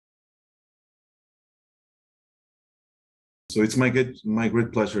So it's my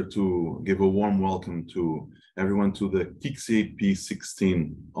great pleasure to give a warm welcome to everyone to the KICS-EAP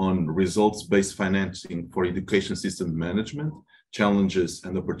 16 on results-based financing for education system management, challenges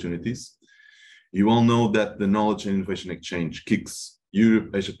and opportunities. You all know that the Knowledge and Innovation Exchange, KICS,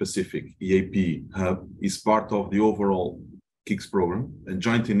 Europe Asia Pacific EAP Hub, is part of the overall KICS program, a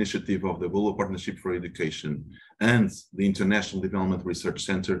joint initiative of the Global Partnership for Education and the International Development Research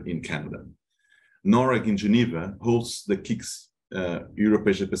Center in Canada. NORAG in Geneva hosts the KICS Europe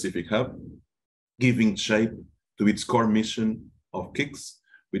Asia Pacific Hub, giving shape to its core mission of KICS,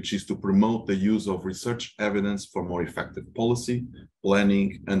 which is to promote the use of research evidence for more effective policy,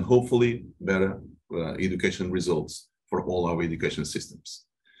 planning, and hopefully better education results for all our education systems.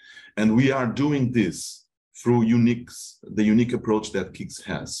 And we are doing this through the unique approach that KICS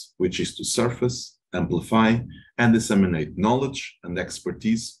has, which is to surface, amplify, and disseminate knowledge and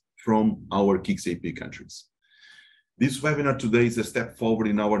expertise from our KICS-EAP countries. This webinar today is a step forward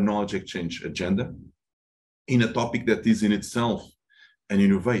in our knowledge exchange agenda in a topic that is in itself an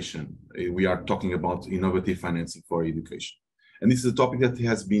innovation. We are talking about innovative financing for education. And this is a topic that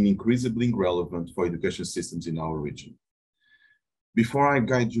has been increasingly relevant for education systems in our region. Before I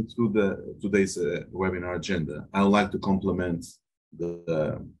guide you through today's webinar agenda, I would like to compliment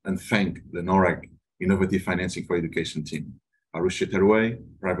and thank the NORAG Innovative Financing for Education team. Arushi Terway,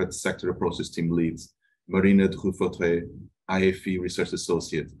 Private Sector Approaches Team Leads, Marina Dufotre, IFE Research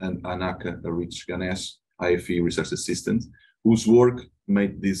Associate, and Anaka Arich Ganesh, IFE Research Assistant, whose work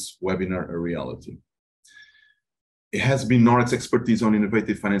made this webinar a reality. It has been NORAG's expertise on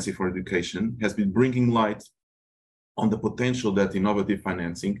innovative financing for education has been bringing light on the potential that innovative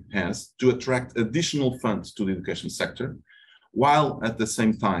financing has to attract additional funds to the education sector, while at the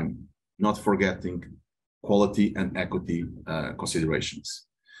same time not forgetting quality and equity considerations.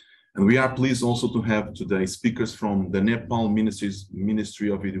 And we are pleased also to have today speakers from the Nepal Ministry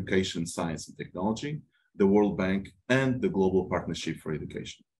of Education, Science and Technology, the World Bank, and the Global Partnership for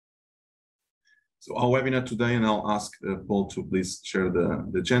Education. So our webinar today, and I'll ask Paul to please share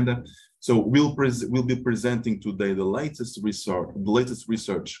the agenda. So we'll be presenting today the latest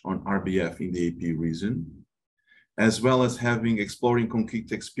research on RBF in the AP region, as well as exploring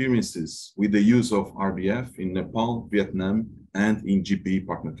concrete experiences with the use of RBF in Nepal, Vietnam, and in GPE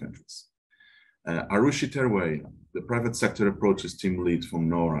partner countries. Arushi Terway, the Private Sector Approaches Team Lead from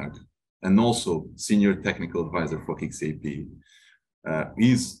NORAG, and also Senior Technical Advisor for KICS-EAP,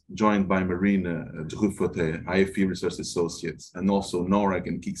 is joined by Marina Dufotre, IFE Research Associates, and also NORAG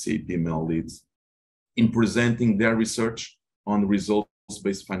and KICS-EAP ML Leads, in presenting their research on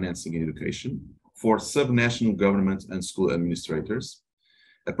results-based financing in education for subnational government and school administrators,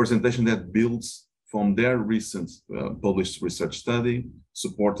 a presentation that builds from their recent published research study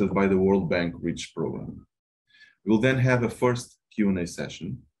supported by the World Bank REACH program. We'll then have a first Q&A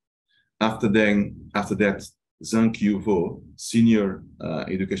session. After that, Zhang-Yu Vo, Senior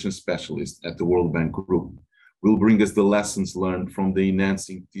Education Specialist at the World Bank Group, will bring us the lessons learned from the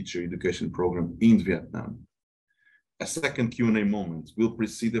Enhancing Teacher Education program in Vietnam. A second Q&A moment will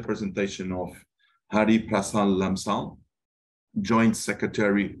precede the presentation of Hari Prasad Lamsal, Joint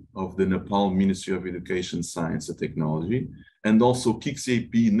Secretary of the Nepal Ministry of Education, Science and Technology, and also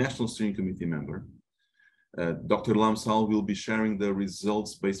KICS-EAP National Steering Committee member. Dr. Lamsal will be sharing the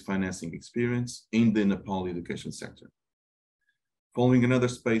results-based financing experience in the Nepal education sector. Following another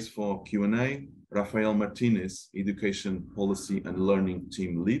space for Q&A, Rafael Martinez, Education Policy and Learning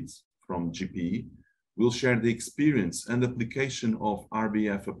Team Lead from GPE, will share the experience and application of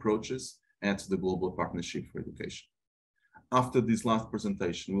RBF approaches at the Global Partnership for Education. After this last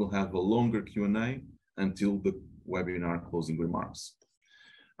presentation, we'll have a longer Q&A until the webinar closing remarks.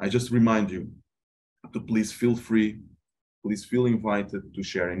 I just remind you to please feel invited to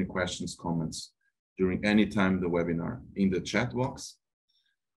share any questions, comments during any time the webinar in the chat box.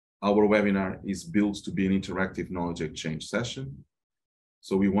 Our webinar is built to be an interactive knowledge exchange session.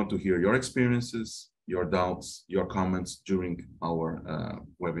 So we want to hear your experiences, your doubts, your comments during our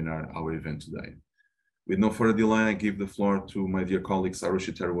webinar, our event today. With no further delay, I give the floor to my dear colleagues,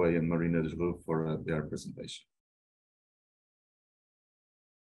 Arushi Terway and Marina Dufotre for their presentation.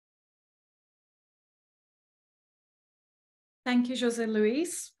 Thank you, José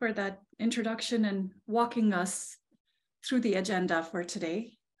Luis, for that introduction and walking us through the agenda for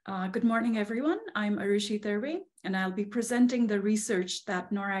today. Good morning, everyone. I'm Arushi Terway, and I'll be presenting the research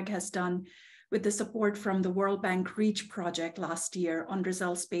that NORAG has done with the support from the World Bank REACH project last year on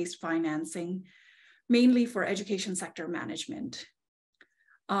results-based financing, mainly for education sector management.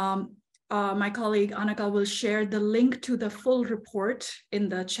 my colleague Annika will share the link to the full report in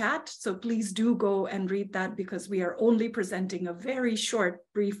the chat. So please do go and read that, because we are only presenting a very short,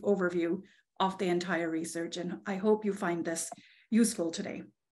 brief overview of the entire research. And I hope you find this useful today.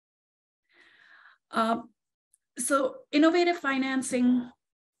 So innovative financing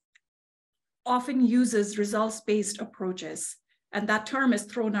often uses results-based approaches, and that term is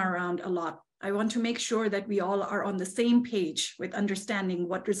thrown around a lot. I want to make sure that we all are on the same page with understanding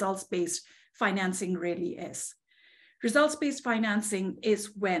what results-based financing really is. Results-based financing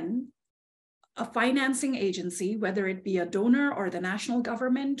is when a financing agency, whether it be a donor or the national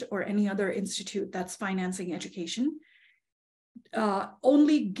government or any other institute that's financing education,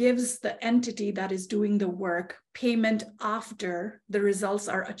 only gives the entity that is doing the work payment after the results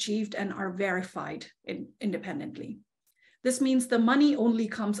are achieved and are verified independently. This means the money only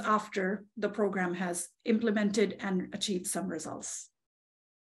comes after the program has implemented and achieved some results.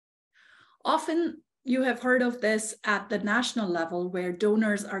 Often you have heard of this at the national level, where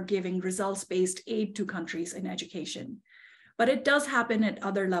donors are giving results-based aid to countries in education, but it does happen at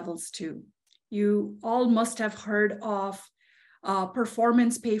other levels too. You all must have heard of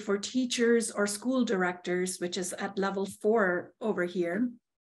performance pay for teachers or school directors, which is at level 4 over here.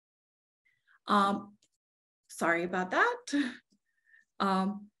 Sorry about that.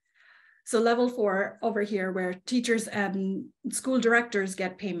 So level 4 over here, where teachers and school directors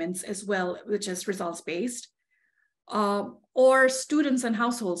get payments as well, which is results-based, or students and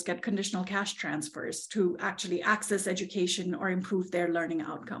households get conditional cash transfers to actually access education or improve their learning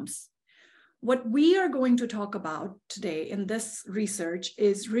outcomes. What we are going to talk about today in this research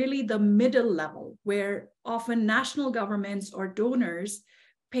is really the middle level, where often national governments or donors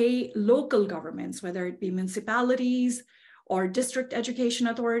pay local governments, whether it be municipalities or district education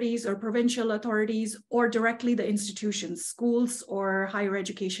authorities or provincial authorities, or directly the institutions, schools or higher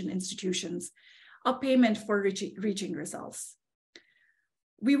education institutions, a payment for reaching results.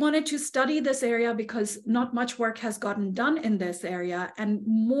 We wanted to study this area because not much work has gotten done in this area, and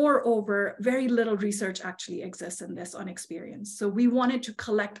moreover, very little research actually exists in this on experience. So we wanted to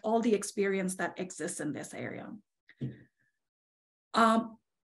collect all the experience that exists in this area.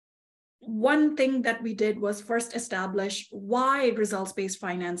 One thing that we did was first establish why results-based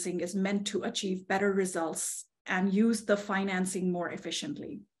financing is meant to achieve better results and use the financing more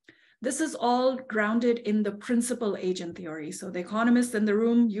efficiently. This is all grounded in the principal-agent theory. So the economists in the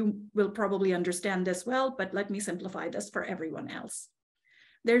room, you will probably understand this well, but let me simplify this for everyone else.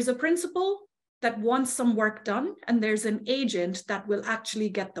 There's a principal that wants some work done, and there's an agent that will actually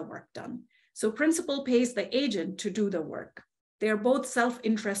get the work done. So principal pays the agent to do the work. They are both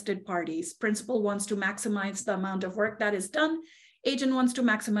self-interested parties. Principal wants to maximize the amount of work that is done. Agent wants to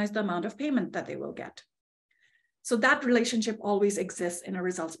maximize the amount of payment that they will get. So that relationship always exists in a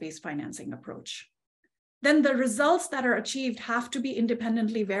results-based financing approach. Then the results that are achieved have to be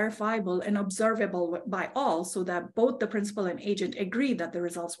independently verifiable and observable by all, so that both the principal and agent agree that the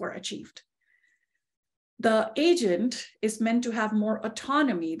results were achieved. The agent is meant to have more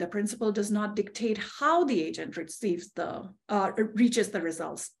autonomy. The principal does not dictate how the agent reaches the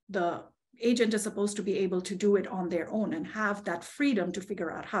results. The agent is supposed to be able to do it on their own and have that freedom to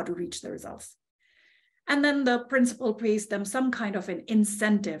figure out how to reach the results. And then the principal pays them some kind of an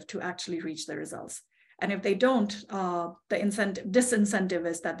incentive to actually reach the results. And if they don't, the disincentive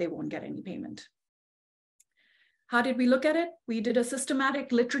is that they won't get any payment. How did we look at it? We did a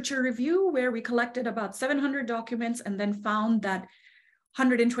systematic literature review where we collected about 700 documents and then found that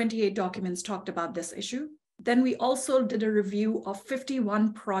 128 documents talked about this issue. Then we also did a review of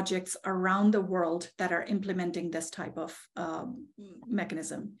 51 projects around the world that are implementing this type of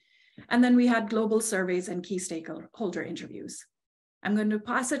mechanism. And then we had global surveys and key stakeholder interviews. I'm going to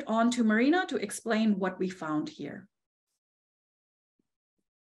pass it on to Marina to explain what we found here.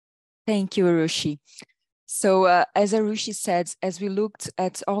 Thank you, Arushi. So as Arushi said, as we looked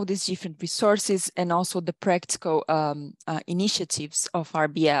at all these different resources and also the practical initiatives of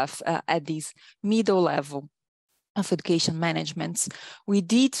RBF at this middle level of education management, we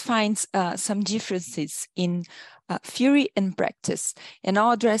did find some differences in theory and practice, and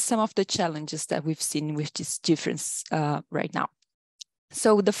I'll address some of the challenges that we've seen with this difference right now.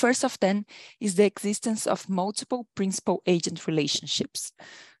 So the first of them is the existence of multiple principal-agent relationships.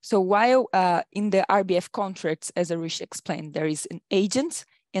 So while in the RBF contracts, as Arushi explained, there is an agent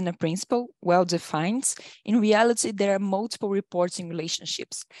and a principal, well-defined, in reality, there are multiple reporting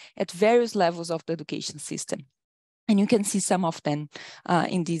relationships at various levels of the education system. And you can see some of them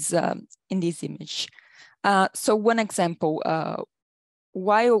in this image. So one example,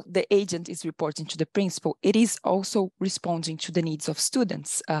 while the agent is reporting to the principal, it is also responding to the needs of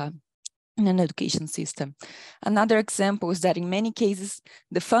students. in an education system. Another example is that in many cases,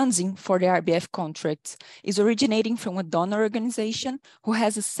 the funding for the RBF contracts is originating from a donor organization who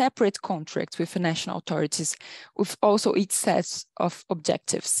has a separate contract with the national authorities with also its sets of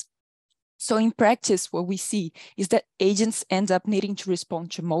objectives. So in practice, what we see is that agents end up needing to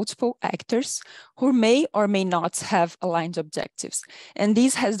respond to multiple actors who may or may not have aligned objectives. And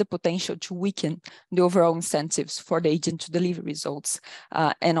this has the potential to weaken the overall incentives for the agent to deliver results,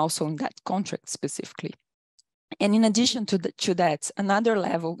 and also in that contract specifically. And in addition to that, another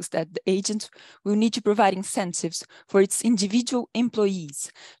level is that the agent will need to provide incentives for its individual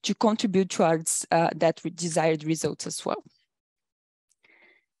employees to contribute towards that desired results as well.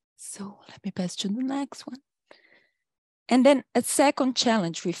 So let me pass to the next one. And then a second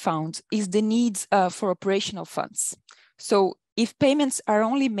challenge we found is the needs for operational funds. So if payments are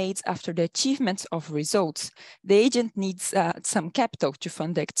only made after the achievement of results, the agent needs some capital to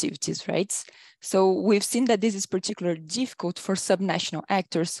fund the activities, right? So we've seen that this is particularly difficult for subnational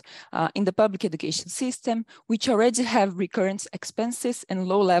actors in the public education system, which already have recurrent expenses and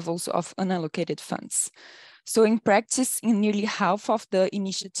low levels of unallocated funds. So in practice, in nearly half of the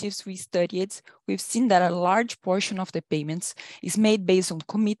initiatives we studied, we've seen that a large portion of the payments is made based on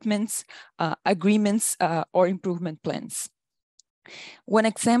commitments, agreements, or improvement plans. One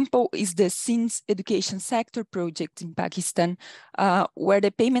example is the SINS education sector project in Pakistan, where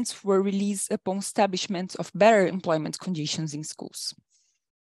the payments were released upon establishment of better employment conditions in schools.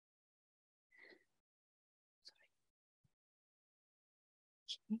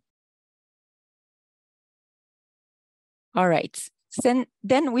 All right,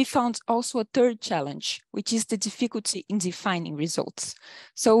 then we found also a third challenge, which is the difficulty in defining results.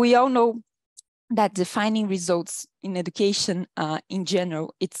 So we all know that defining results in education in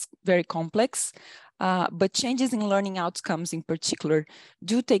general, it's very complex, but changes in learning outcomes in particular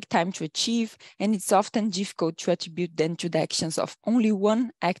do take time to achieve, and it's often difficult to attribute them to the actions of only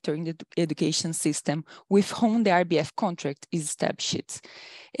one actor in the education system with whom the RBF contract is established.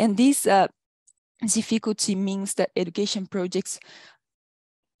 And this difficulty means that education projects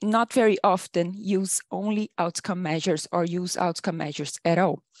not very often use only outcome measures or use outcome measures at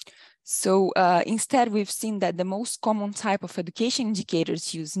all. So instead, we've seen that the most common type of education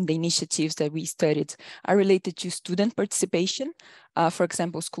indicators used in the initiatives that we studied are related to student participation, for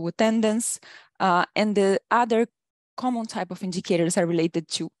example, school attendance, and the other common type of indicators are related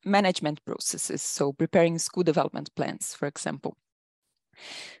to management processes, so preparing school development plans, for example.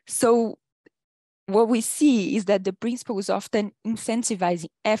 So what we see is that the principle is often incentivizing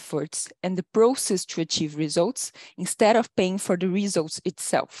efforts and the process to achieve results instead of paying for the results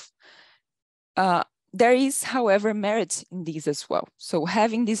itself. There is, however, merit in these as well. So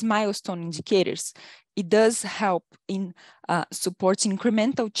having these milestone indicators, it does help in supporting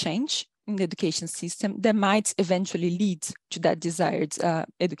incremental change in the education system that might eventually lead to that desired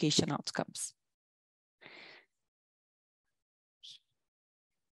education outcomes.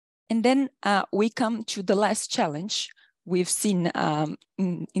 And then we come to the last challenge we've seen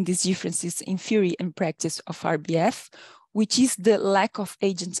in these differences in theory and practice of RBF, which is the lack of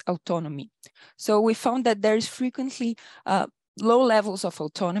agent autonomy. So we found that there is frequently low levels of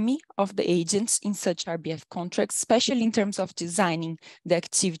autonomy of the agents in such RBF contracts, especially in terms of designing the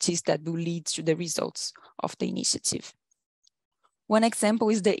activities that will lead to the results of the initiative. One example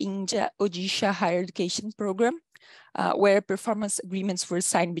is the India Odisha Higher Education Program, where performance agreements were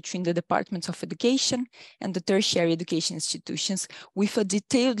signed between the Departments of Education and the tertiary education institutions with a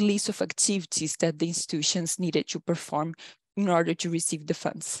detailed list of activities that the institutions needed to perform in order to receive the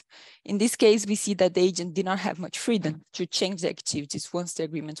funds. In this case, we see that the agent did not have much freedom to change the activities once the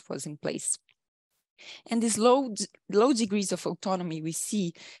agreement was in place. And these low degrees of autonomy we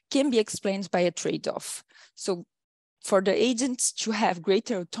see can be explained by a trade-off. So for the agents to have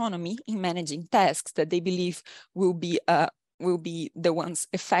greater autonomy in managing tasks that they believe will be the ones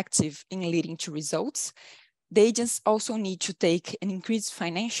effective in leading to results, the agents also need to take an increased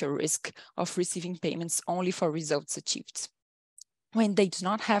financial risk of receiving payments only for results achieved. When they do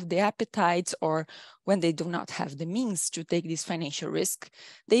not have the appetite or when they do not have the means to take this financial risk,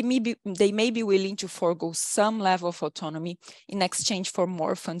 they may be willing to forego some level of autonomy in exchange for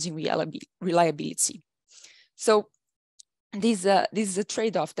more funding reliability. So this is a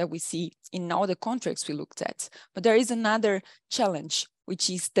trade-off that we see in all the contracts we looked at. But there is another challenge, which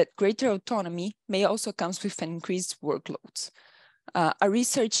is that greater autonomy may also come with an increased workload. A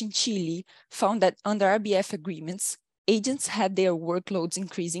research in Chile found that under RBF agreements, agents had their workloads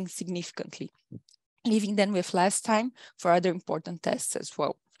increasing significantly, leaving them with less time for other important tasks as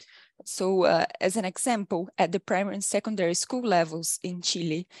well. So as an example, at the primary and secondary school levels in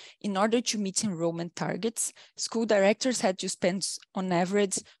Chile, in order to meet enrollment targets, school directors had to spend on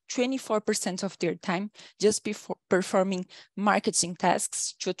average 24% of their time just before performing marketing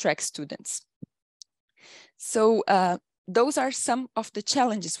tasks to attract students. So those are some of the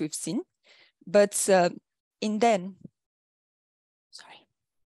challenges we've seen, but sorry, I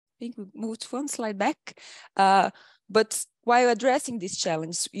think we moved one slide back. But while addressing this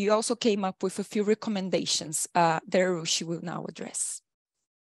challenge, we also came up with a few recommendations that Arushi will now address.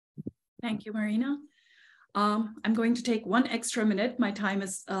 Thank you, Marina. I'm going to take 1 extra minute. My time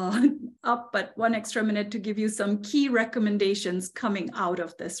is up, but 1 extra minute to give you some key recommendations coming out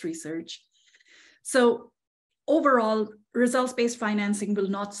of this research. So overall, results-based financing will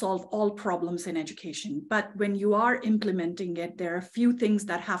not solve all problems in education, but when you are implementing it, there are a few things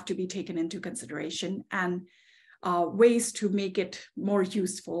that have to be taken into consideration and ways to make it more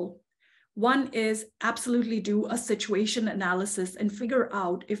useful. One is absolutely do a situation analysis and figure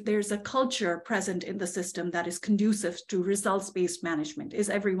out if there's a culture present in the system that is conducive to results-based management. Is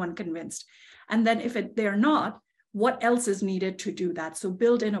everyone convinced? And then if they're not, what else is needed to do that? So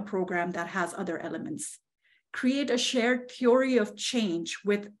build in a program that has other elements. Create a shared theory of change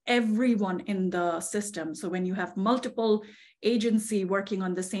with everyone in the system. So when you have multiple agencies working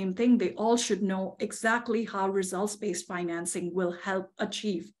on the same thing, they all should know exactly how results-based financing will help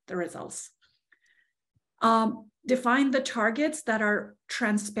achieve the results. Define the targets that are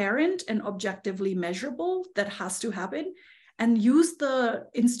transparent and objectively measurable. That has to happen. And use the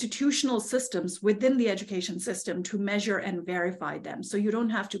institutional systems within the education system to measure and verify them. So you don't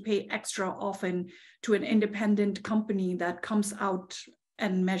have to pay extra often to an independent company that comes out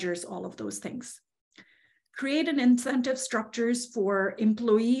and measures all of those things. Create an incentive structures for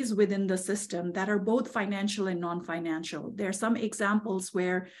employees within the system that are both financial and non-financial. There are some examples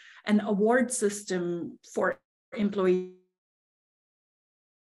where an award system for employees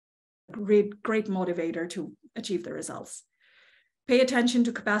is a great motivator to achieve the results. Pay attention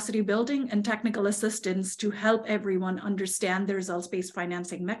to capacity building and technical assistance to help everyone understand the results-based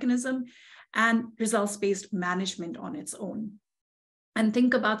financing mechanism and results-based management on its own. And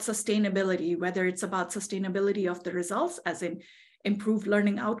think about sustainability, whether it's about sustainability of the results, as in improved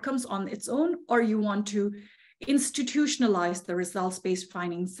learning outcomes on its own, or you want to institutionalize the results-based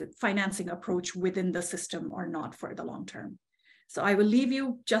financing approach within the system or not for the long term. So I will leave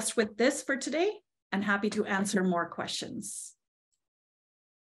you just with this for today and happy to answer more questions.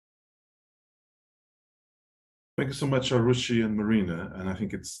 Thank you so much, Arushi and Marina. And I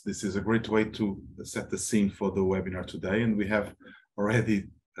think this is a great way to set the scene for the webinar today. And we have already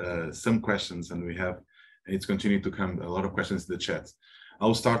some questions, and it's continuing to come a lot of questions in the chat.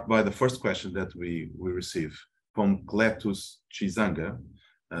 I'll start by the first question that we receive from Cletus Chizanga,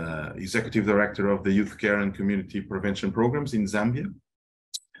 Executive Director of the Youth Care and Community Prevention Programs in Zambia.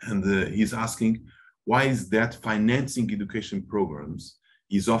 And he's asking, why is that financing education programs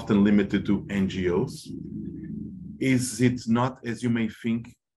is often limited to NGOs? Is it not, as you may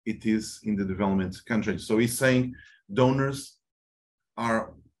think, it is in the development countries? So he's saying donors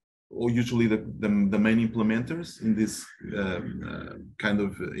are usually the main implementers in this kind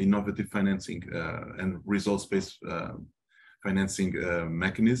of innovative financing and results-based financing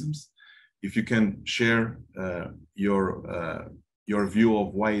mechanisms. If you can share your view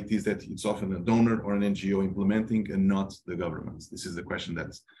of why it is that it's often a donor or an NGO implementing and not the governments. This is the question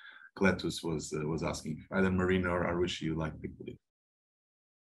that Cletus was asking. Either Marina or Arushi, you like to pick the lead.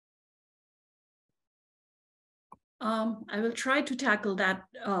 I will try to tackle that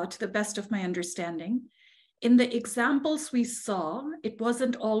to the best of my understanding. In the examples we saw, it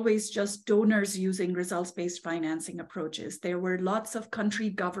wasn't always just donors using results-based financing approaches. There were lots of country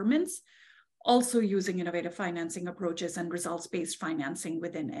governments also using innovative financing approaches and results-based financing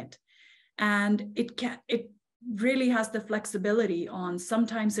within it. And it really has the flexibility on,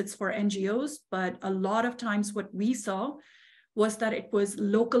 sometimes it's for NGOs, but a lot of times what we saw was that it was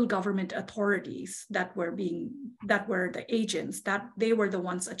local government authorities that were the agents, that they were the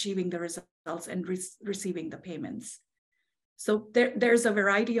ones achieving the results and receiving the payments. So there's a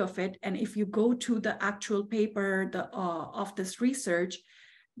variety of it. And if you go to the actual paper of this research,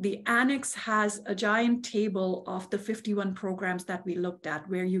 the annex has a giant table of the 51 programs that we looked at,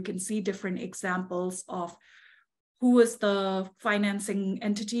 where you can see different examples of who was the financing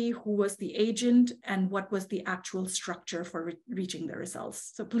entity, who was the agent, and what was the actual structure for reaching the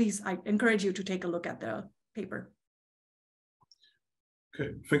results. So please, I encourage you to take a look at the paper.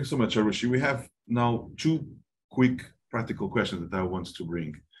 Okay, thank you so much, Arushi. We have now 2 quick practical questions that I want to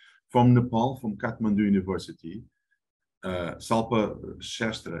bring. From Nepal, from Kathmandu University, Salpa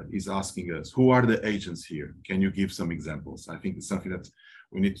Shestra is asking us, who are the agents here? Can you give some examples? I think it's something that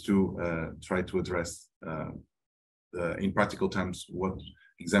we need to try to address in practical terms, what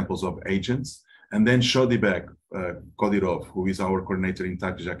examples of agents. And then Shodibek Kodirov, who is our coordinator in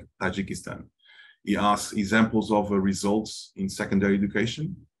Tajikistan. He asks examples of results in secondary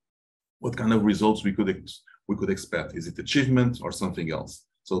education. What kind of results we could expect? Is it achievement or something else?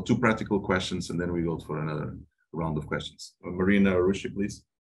 So 2 practical questions, and then we go for another round of questions. Marina Arushi, please.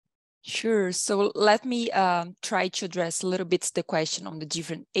 Sure. So let me try to address a little bit the question on the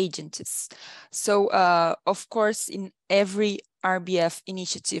different agencies. So of course, in every RBF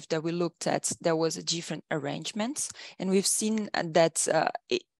initiative that we looked at, there was a different arrangements, and we've seen that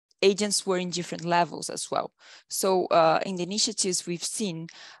agents were in different levels as well. So in the initiatives we've seen,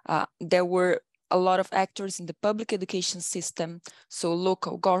 there were a lot of actors in the public education system, so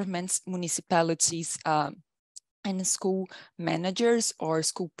local governments, municipalities, and school managers or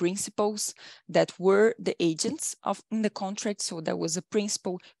school principals that were the agents in the contract. So there was a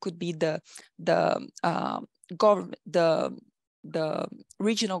principal, could be the government, the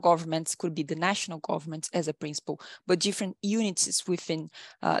regional governments, could be the national governments as a principal, but different units within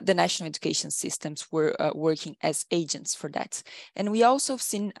the national education systems were working as agents for that. And we also have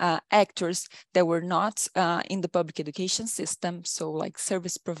seen actors that were not in the public education system, so like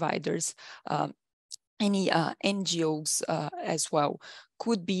service providers, any NGOs as well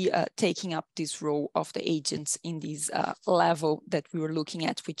could be taking up this role of the agents in this level that we were looking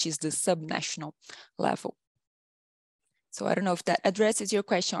at, which is the subnational level. So I don't know if that addresses your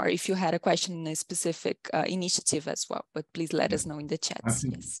question or if you had a question in a specific initiative as well, but please let us know in the chat.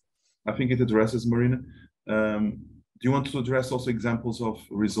 I think it addresses, Marina. Do you want to address also examples of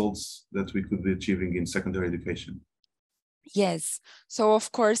results that we could be achieving in secondary education? Yes. So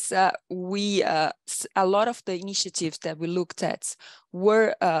of course, a lot of the initiatives that we looked at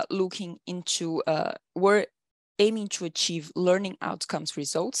were were aiming to achieve learning outcomes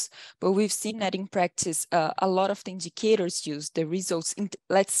results, but we've seen that in practice, a lot of the indicators used, the results,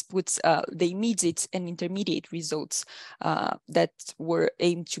 let's put the immediate and intermediate results that were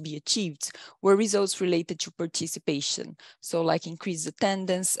aimed to be achieved, were results related to participation. So like increased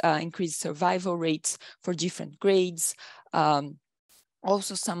attendance, increased survival rates for different grades,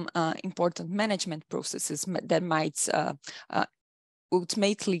 also some important management processes that might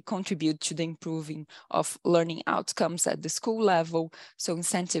ultimately contribute to the improving of learning outcomes at the school level. So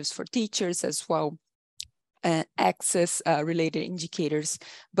incentives for teachers as well, access related indicators.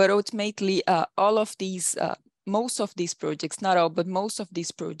 But ultimately, all of these, most of these projects, not all, but most of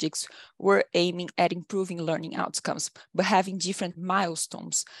these projects were aiming at improving learning outcomes, but having different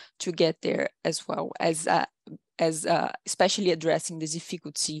milestones to get there as well as especially addressing the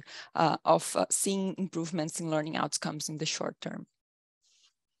difficulty of seeing improvements in learning outcomes in the short term.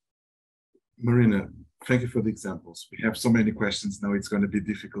 Marina, thank you for the examples. We have so many questions now, it's going to be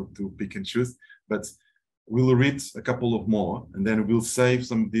difficult to pick and choose, but we'll read a couple of more and then we'll save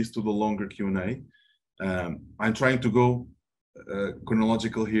some of these to the longer Q&A. I'm trying to go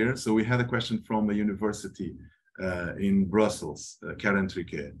chronological here. So we had a question from a university in Brussels, Karen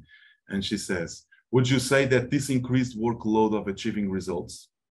Triquet, and she says, would you say that this increased workload of achieving results,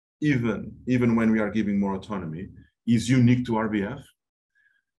 even when we are giving more autonomy, is unique to RBF?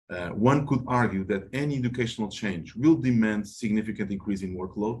 One could argue that any educational change will demand significant increase in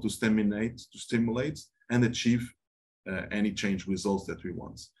workload to stimulate and achieve any change results that we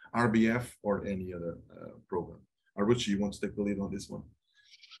want, RBF or any other program. Arushi, you want to take the lead on this one?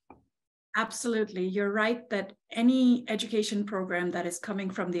 Absolutely. You're right that any education program that is coming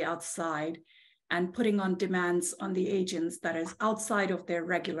from the outside and putting on demands on the agents that is outside of their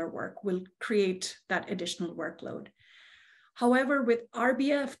regular work will create that additional workload. However, with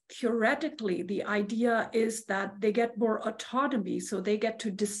RBF, theoretically, the idea is that they get more autonomy, so they get to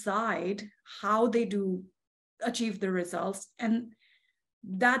decide how they do achieve the results. And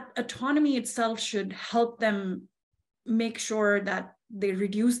that autonomy itself should help them make sure that they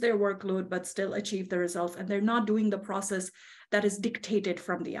reduce their workload, but still achieve the results. And they're not doing the process that is dictated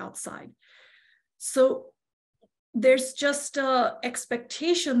from the outside. So there's just an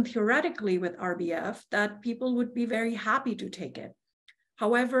expectation theoretically with RBF that people would be very happy to take it.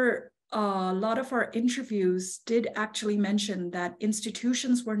 However, a lot of our interviews did actually mention that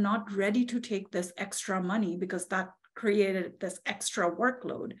institutions were not ready to take this extra money because that created this extra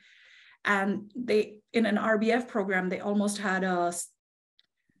workload. And they, in an RBF program, they almost had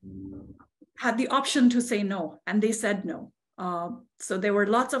the option to say no, and they said no. So there were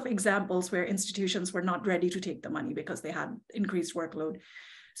lots of examples where institutions were not ready to take the money because they had increased workload.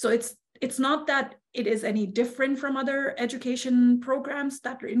 So it's not that it is any different from other education programs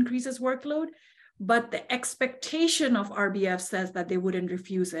that increases workload, but the expectation of RBF says that they wouldn't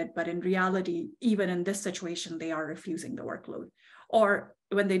refuse it. But in reality, even in this situation, they are refusing the workload. Or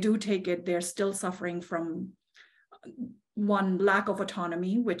when they do take it, they're still suffering from one, lack of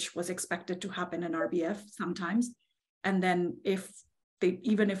autonomy, which was expected to happen in RBF sometimes. And then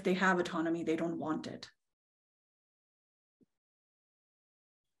even if they have autonomy, they don't want it.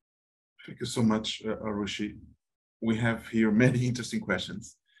 Thank you so much, Arushi. We have here many interesting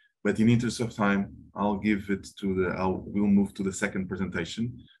questions, but in interest of time, we'll move to the second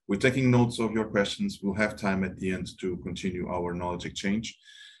presentation. We're taking notes of your questions. We'll have time at the end to continue our knowledge exchange.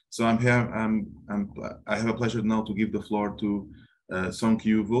 So I have a pleasure now to give the floor to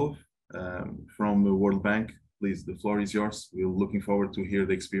Song-Kyu Vo from the World Bank. Please, the floor is yours. We're looking forward to hear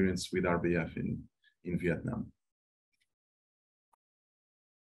the experience with RBF in Vietnam.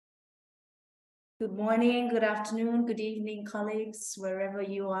 Good morning, good afternoon, good evening, colleagues, wherever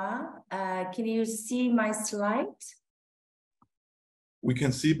you are. Can you see my slide? We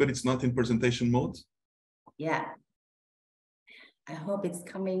can see, but it's not in presentation mode. Yeah. I hope it's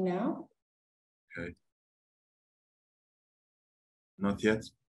coming now. Okay. Not yet.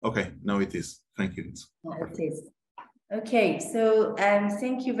 Okay, now it is. Thank you. It is. Okay, so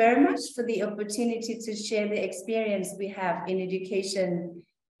thank you very much for the opportunity to share the experience we have in education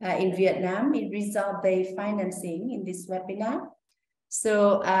in Vietnam in result-based financing in this webinar.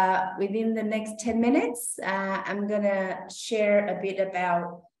 So within the next 10 minutes, I'm gonna share a bit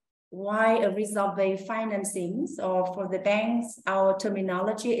about why a result-based financing, or for the banks, our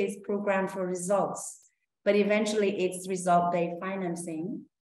terminology is program for results, but eventually it's result-based financing.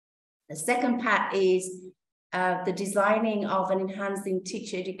 The second part is the designing of an enhancing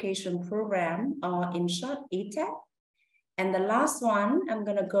teacher education program, or in short, ETEP. And the last one, I'm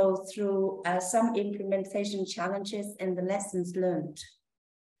going to go through some implementation challenges and the lessons learned.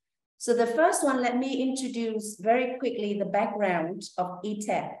 So the first one, let me introduce very quickly the background of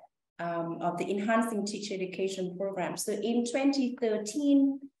ETEP, of the Enhancing Teacher Education Program. So in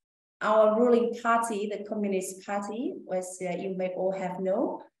 2013, our ruling party, the Communist Party, as you may all have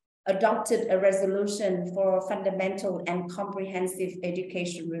known, adopted a resolution for fundamental and comprehensive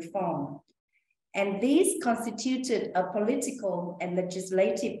education reform. And these constituted a political and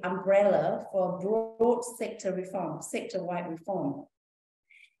legislative umbrella for broad sector reform, sector-wide reform.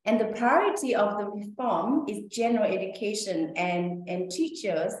 And the priority of the reform is general education, and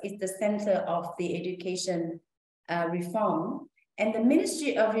teachers is the center of the education reform. And the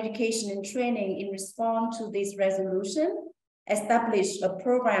Ministry of Education and Training, in response to this resolution, established a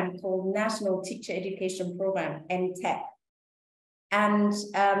program called National Teacher Education Program, NTEP. And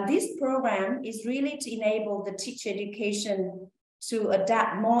this program is really to enable the teacher education to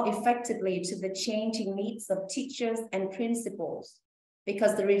adapt more effectively to the changing needs of teachers and principals,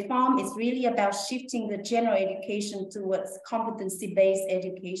 because the reform is really about shifting the general education towards competency-based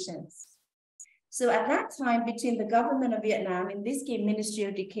educations. So at that time, between the government of Vietnam, in this case, Ministry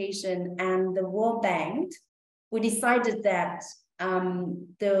of Education, and the World Bank, we decided that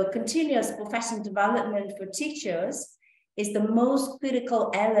the continuous professional development for teachers is the most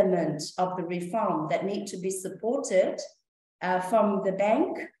critical element of the reform that need to be supported from the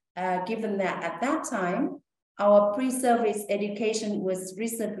bank, given that at that time, our pre-service education was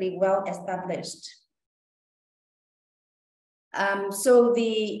recently well established. So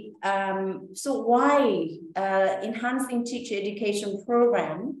why Enhancing Teacher Education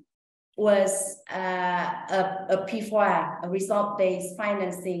Program was a PFOA, a result-based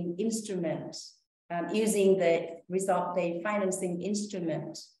financing instrument, using the result-based financing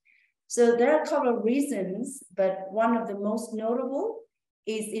instrument. So there are a couple of reasons, but one of the most notable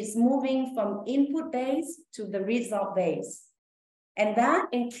is it's moving from input-based to the result-based. And that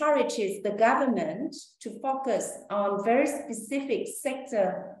encourages the government to focus on very specific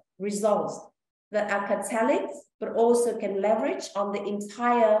sector results that are catalytic, but also can leverage on the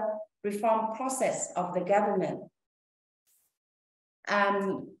entire reform process of the government.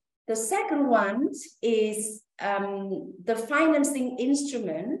 The second one is the financing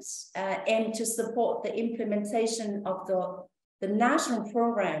instruments aim to support the implementation of the national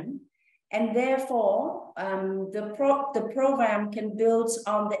program, and therefore the program can build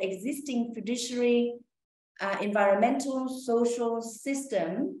on the existing fiduciary environmental social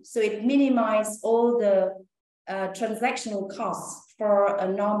system, so it minimizes all the transactional costs for a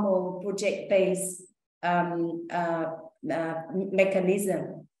normal project-based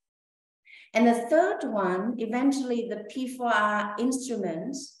mechanism. And the third one, eventually the P4R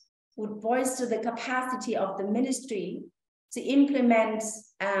instruments would bolster the capacity of the ministry to implement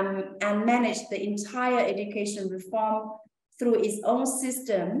and managed the entire education reform through its own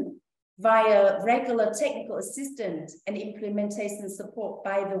system via regular technical assistance and implementation support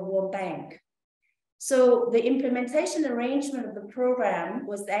by the World Bank. So the implementation arrangement of the program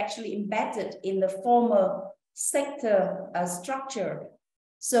was actually embedded in the former sector structure.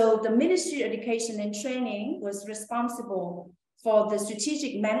 So the Ministry of Education and Training was responsible for the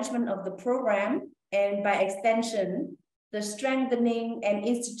strategic management of the program, and by extension, the strengthening and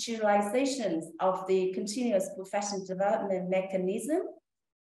institutionalization of the continuous professional development mechanism.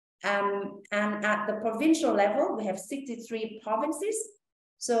 And at the provincial level, we have 63 provinces.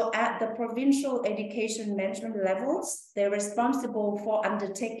 So at the provincial education management levels, they're responsible for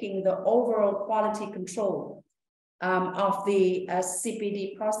undertaking the overall quality control of the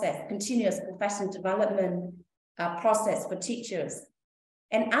CPD process, continuous professional development process for teachers.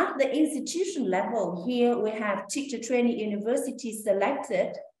 And at the institution level, here we have teacher training universities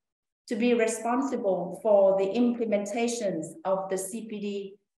selected to be responsible for the implementations of the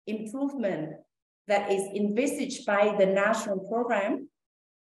CPD improvement that is envisaged by the national program.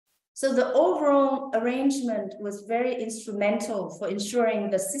 So the overall arrangement was very instrumental for ensuring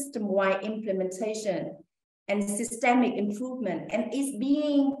the system-wide implementation and systemic improvement, and is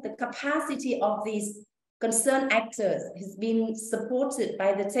being the capacity of these concerned actors has been supported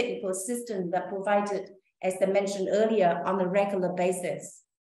by the technical assistance that provided, as I mentioned earlier, on a regular basis.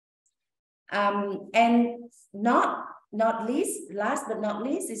 And last but not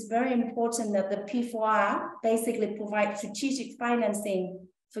least, it's very important that the P4R basically provides strategic financing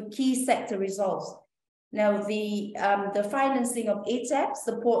for key sector results. Now, the financing of ETAP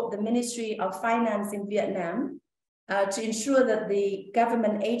support the Ministry of Finance in Vietnam to ensure that the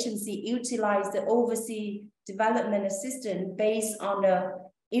government agency utilize the overseas development assistance based on a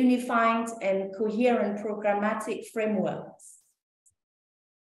unified and coherent programmatic frameworks.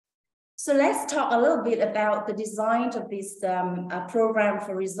 So let's talk a little bit about the design of this program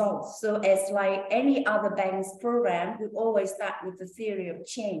for results. So as like any other bank's program, we always start with the theory of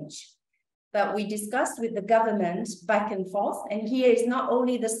change that we discussed with the government back and forth. And here is not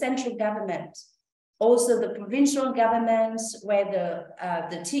only the central government, also the provincial governments where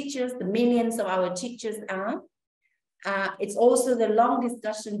the teachers, the millions of our teachers are. It's also the long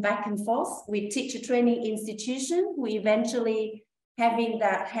discussion back and forth with teacher training institution who eventually having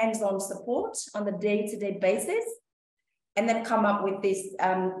that hands-on support on a day-to-day basis, and then come up with this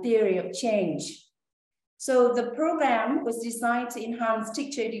theory of change. So the program was designed to enhance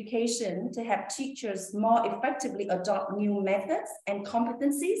teacher education, to have teachers more effectively adopt new methods and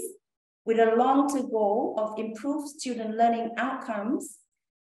competencies with a long-term goal of improved student learning outcomes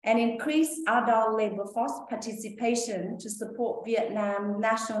and increase adult labor force participation to support Vietnam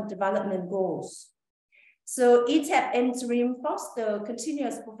national development goals. So ETAP aims to foster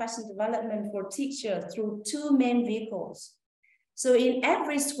continuous professional development for teachers through two main vehicles. So in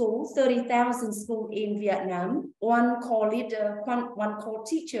every school, 30,000 schools in Vietnam, one core leader, one core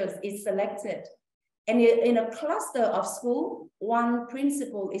teacher is selected. And in a cluster of school, one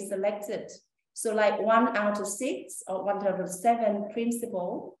principal is selected. So like 1 out of 6 or 1 out of 7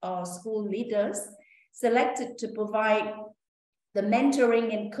 principal or school leaders selected to provide the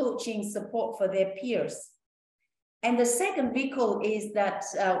mentoring and coaching support for their peers. And the second vehicle is that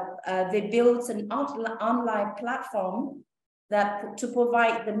they built an online platform that to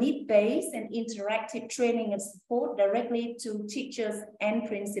provide the need-based and interactive training and support directly to teachers and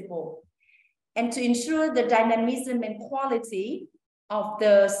principal. And to ensure the dynamism and quality of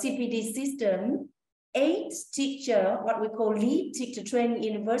the CPD system, 8 teacher, what we call lead teacher training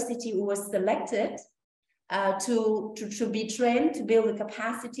university, was selected to be trained to build the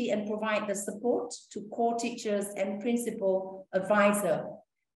capacity and provide the support to core teachers and principal advisor.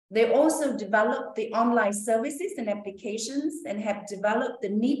 They also developed the online services and applications and have developed the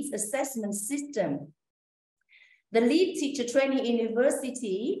needs assessment system. The lead teacher training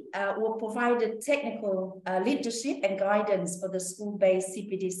university will provide the technical leadership and guidance for the school-based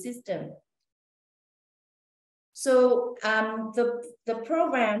CPD system. So the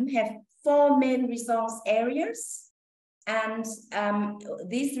program have 4 main resource areas, and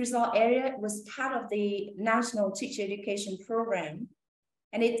this resource area was part of the National Teacher Education Program,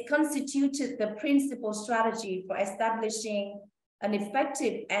 and it constituted the principal strategy for establishing an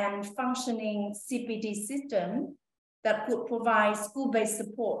effective and functioning CPD system that could provide school-based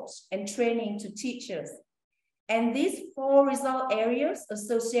support and training to teachers. And these 4 result areas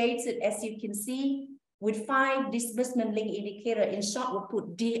associated, as you can see, with 5 disbursement link indicator, in short, we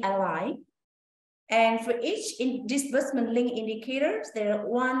put DLI. And for each disbursement link indicators, there are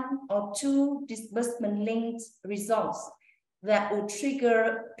 1 or 2 disbursement linked results. that will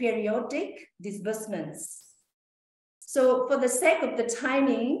trigger periodic disbursements. So for the sake of the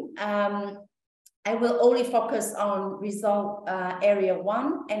timing, I will only focus on result area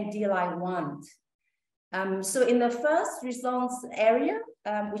 1 and DLI 1. So in the first results area,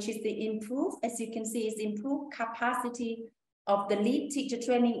 which is the improve, as you can see, is improved capacity of the Lead Teacher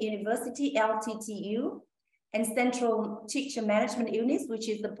Training University, LTTU, and Central Teacher Management Units, which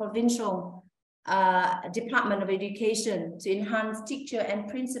is the provincial Department of Education, to enhance teacher and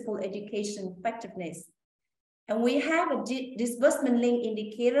principal education effectiveness. And we have a disbursement link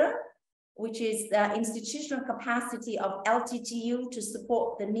indicator, which is the institutional capacity of LTTU to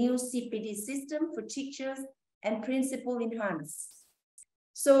support the new CPD system for teachers and principal enhance.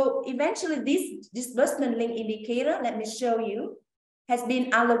 So eventually this disbursement link indicator, let me show you, has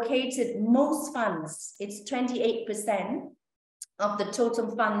been allocated most funds. It's 28% of the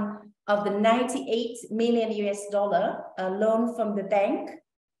total fund of the $98 million loan from the bank.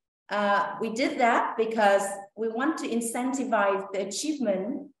 We did that because we want to incentivize the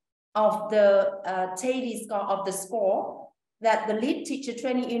achievement of the TADI score, of the score that the Lead Teacher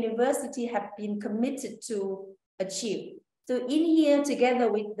Training University have been committed to achieve. So in here,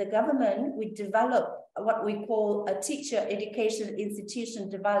 together with the government, we developed what we call a Teacher Education Institution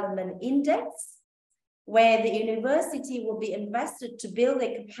Development Index, where the university will be invested to build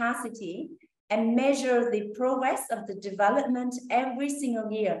their capacity and measure the progress of the development every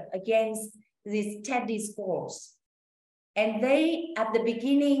single year against these TADI scores. And they, at the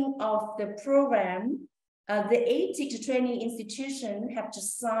beginning of the program, the 8 teacher training institutions have to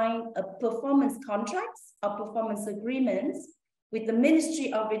sign a performance contracts or performance agreements with the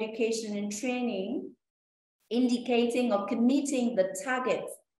Ministry of Education and Training, indicating or committing the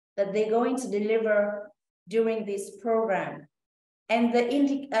targets that they're going to deliver during this program. And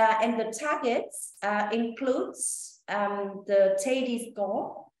the targets includes the TADI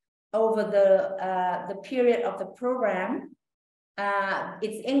score over the period of the program.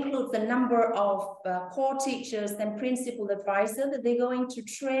 It includes the number of core teachers and principal advisors that they're going to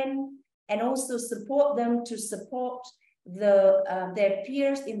train, and also support them to support their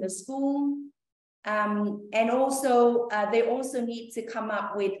peers in the school. And also, they also need to come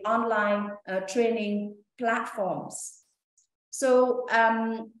up with online training platforms. So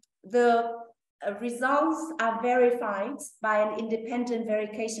the results are verified by an independent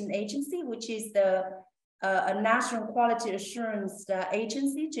verification agency, which is a national quality assurance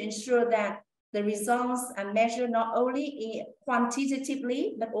agency, to ensure that the results are measured not only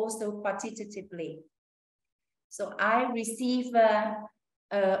quantitatively, but also quantitatively. So I receive a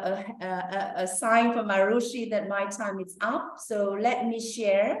sign from Arushi that my time is up. So let me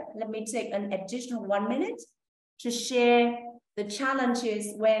take an additional 1 minute to share the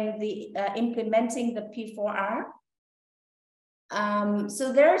challenges when implementing the P4R.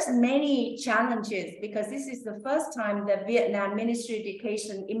 So there's many challenges, because this is the first time that Vietnam Ministry of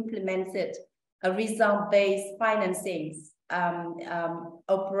Education implemented a result-based financing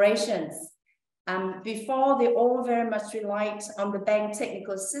operations. Before, they all very much relied on the bank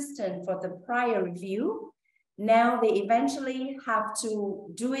technical system for the prior review. Now they eventually have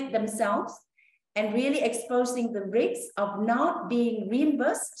to do it themselves, and really exposing the risks of not being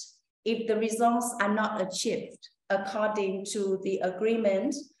reimbursed if the results are not achieved according to the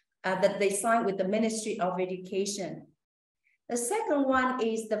agreement that they signed with the Ministry of Education. The second one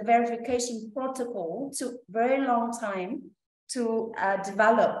is the verification protocol. Took very long time to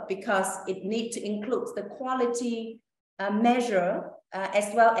develop, because it needs to include the quality measure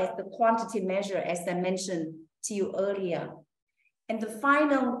as well as the quantity measure, as I mentioned to you earlier. And the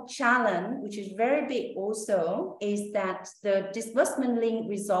final challenge, which is very big also, is that the disbursement link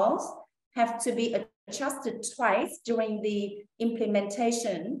results have to be adjusted twice during the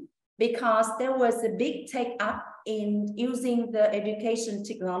implementation, because there was a big take up in using the education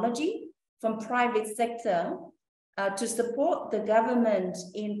technology from private sector to support the government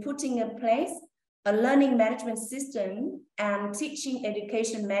in putting in place a learning management system and teaching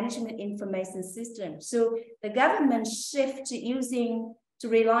education management information system. So the government shift to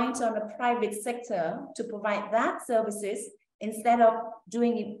relying on the private sector to provide that services instead of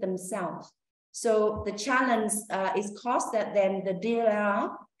doing it themselves. So the challenge is caused that then the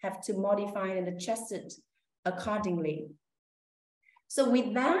DLR have to modify and adjust it accordingly. So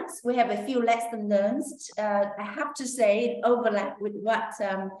with that, we have a few lessons learned. I have to say it overlaps with what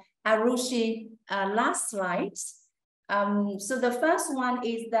Arushi last slide. So the first one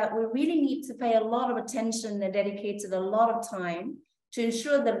is that we really need to pay a lot of attention and dedicate a lot of time to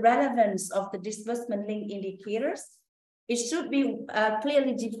ensure the relevance of the disbursement link indicators. It should be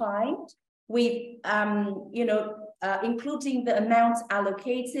clearly defined with including the amount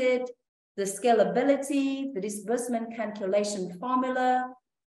allocated, the scalability, the disbursement calculation formula.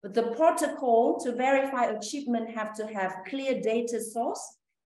 But the protocol to verify achievement have to have clear data source,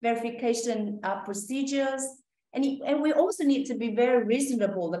 verification procedures, and we also need to be very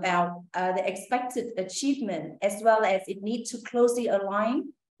reasonable about the expected achievement, as well as it needs to closely align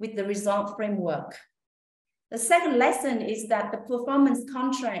with the result framework. The second lesson is that the performance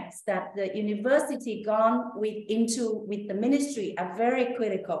contracts that the university gone with the ministry are very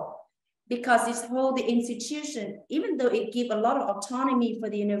critical, because it's hold the institution, even though it gives a lot of autonomy for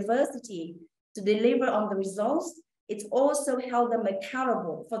the university to deliver on the results, it's also held them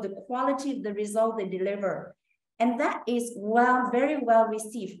accountable for the quality of the result they deliver. And that is very well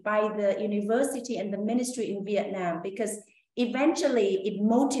received by the university and the ministry in Vietnam, because eventually it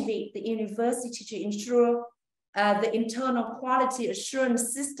motivates the university to ensure the internal quality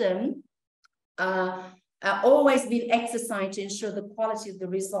assurance system always being exercised to ensure the quality of the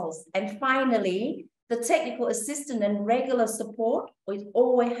results. And finally, the technical assistance and regular support will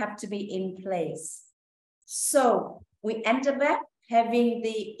always have to be in place. So we ended up having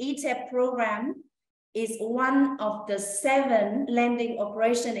the ETEP program is one of the 7 lending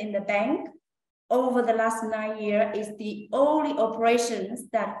operations in the bank. Over the last 9 years, is the only operations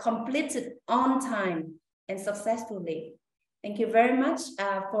that completed on time and successfully. Thank you very much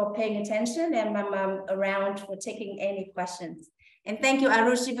for paying attention, and I'm around for taking any questions. And thank you,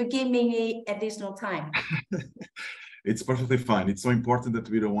 Arushi, for giving me additional time. It's perfectly fine. It's so important that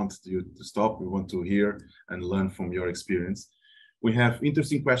we don't want you to stop. We want to hear and learn from your experience. We have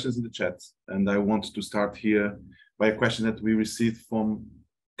interesting questions in the chat, and I want to start here by a question that we received from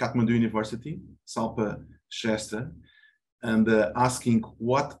Kathmandu University, Salpa Shrestha, and asking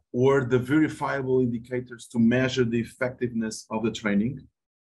what were the verifiable indicators to measure the effectiveness of the training?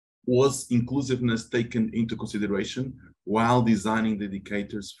 Was inclusiveness taken into consideration while designing the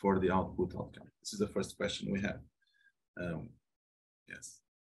indicators for the output outcome? This is the first question we have. Yes.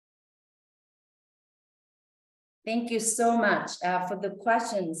 Thank you so much for the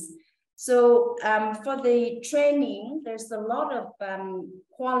questions. So for the training, there's a lot of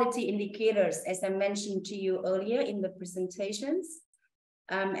quality indicators, as I mentioned to you earlier in the presentations.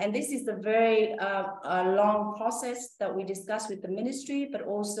 And this is a very long process that we discussed with the ministry, but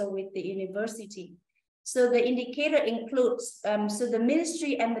also with the university. So the indicator includes, so the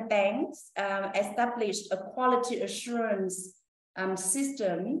ministry and the banks established a quality assurance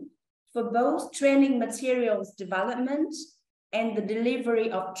system for both training materials development and the delivery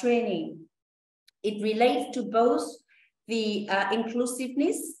of training. It relates to both the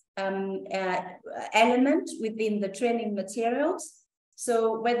inclusiveness element within the training materials.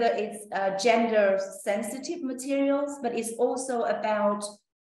 So whether it's gender sensitive materials, but it's also about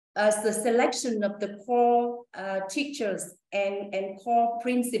the selection of the core teachers and core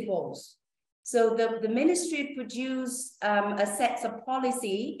principals. So the ministry produced a set of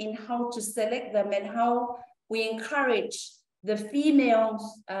policy in how to select them and how we encourage the female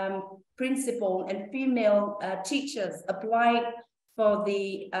principal and female teachers applied for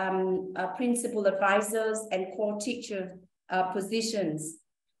the principal advisors and core teacher positions.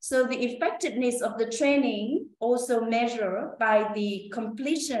 So the effectiveness of the training also measured by the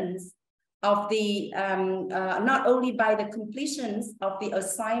completions of the, not only by the completions of the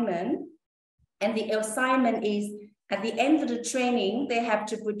assignment, and the assignment is at the end of the training, they have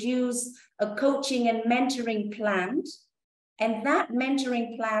to produce a coaching and mentoring plan. And that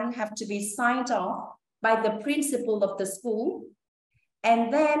mentoring plan have to be signed off by the principal of the school.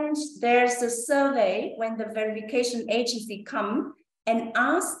 And then there's a survey when the verification agency come and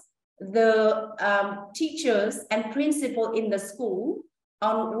ask the teachers and principal in the school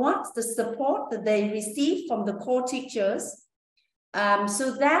on what's the support that they receive from the core teachers.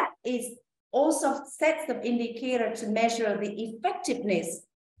 So that is also sets of indicator to measure the effectiveness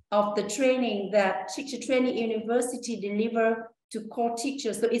of the training that Teacher Training University deliver to core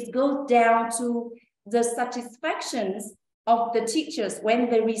teachers. So it goes down to the satisfactions of the teachers when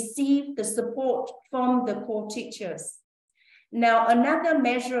they receive the support from the core teachers. Now, another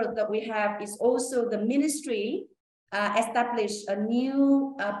measure that we have is also the ministry established a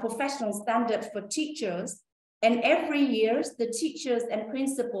new professional standard for teachers. And every year, the teachers and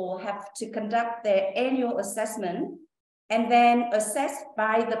principal have to conduct their annual assessment and then assessed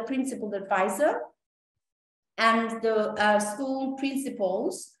by the principal advisor and the school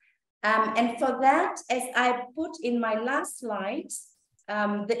principals. And for that, as I put in my last slides,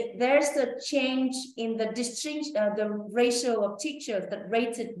 there's a change in the the ratio of teachers that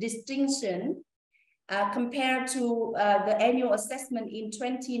rated distinction compared to the annual assessment in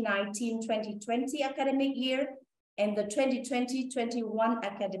 2019-2020 academic year and the 2020-21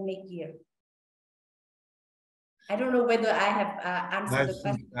 academic year? I don't know whether I have answered the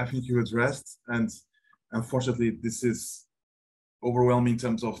question. I think you addressed, and unfortunately, this is overwhelming in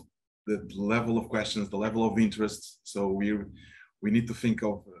terms of the level of questions, the level of interest. So we need to think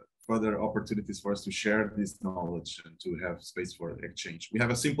of further opportunities for us to share this knowledge and to have space for exchange. We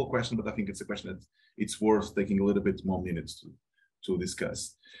have a simple question, but I think it's a question that it's worth taking a little bit more minutes to discuss.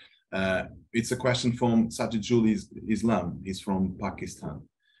 It's a question from Sajidul Islam. He's from Pakistan.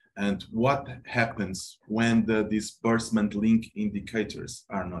 And what happens when the disbursement link indicators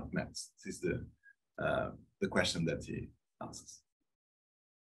are not met? This is the question that he asks.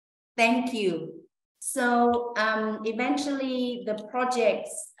 Thank you. So eventually the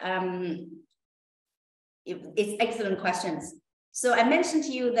projects, it's excellent questions. So I mentioned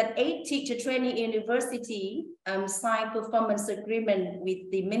to you that 8 teacher training university signed performance agreement with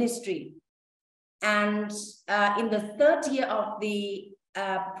the ministry. And in the 3rd year of the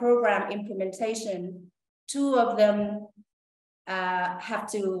program implementation, 2 of them have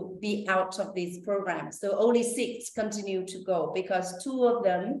to be out of this program. So only 6 continue to go because 2 of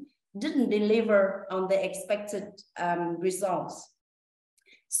them didn't deliver on the expected results.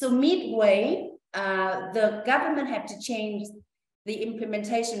 So midway, the government had to change the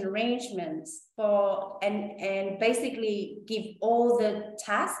implementation arrangements for and basically give all the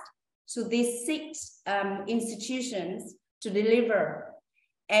tasks to these 6 institutions to deliver.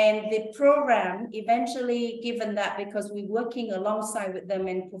 And the program eventually, given that because we're working alongside with them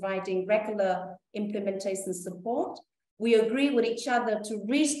and providing regular implementation support, we agree with each other to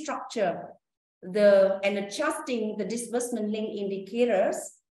restructure and adjusting the disbursement link indicators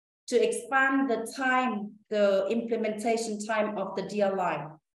to expand the implementation time of the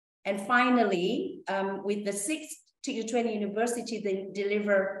DLI. And finally, with the 6 teacher training university, they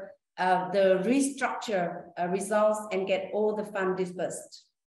deliver the restructure results and get all the funds disbursed.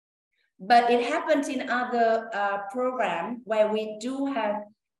 But it happens in other programs where we do have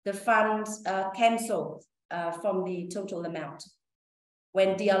the funds canceled from the total amount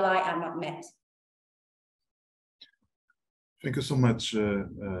when DLI are not met. Thank you so much,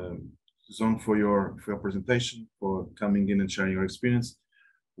 Zong, for your presentation, for coming in and sharing your experience.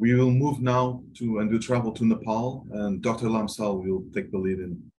 We will move now and we'll travel to Nepal, and Dr. Lamsal will take the lead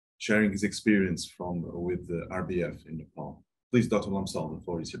in sharing his experience with the RBF in Nepal. Please, Dr. Lamsal, the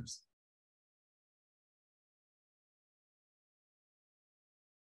floor is yours.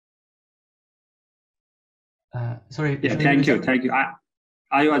 Sorry. Yeah, thank you.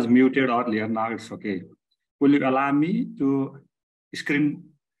 I was muted earlier. Now it's okay. Will you allow me to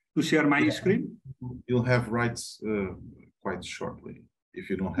share my screen? You'll have rights quite shortly if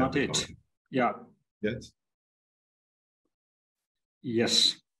you don't have it. Yeah. Yes.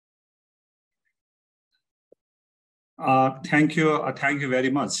 Yes. Thank you. Thank you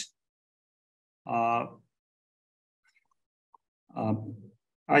very much. I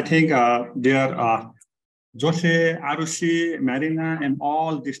think there Jose, Arushi, Marina, and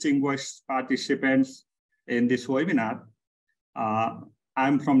all distinguished participants in this webinar.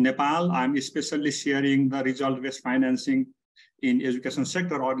 I'm from Nepal. I'm especially sharing the result-based financing in education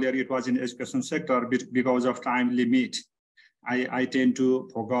sector. Earlier, it was in education sector because of time limit. I tend to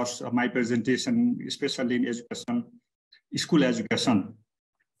focus my presentation, especially in education, school education.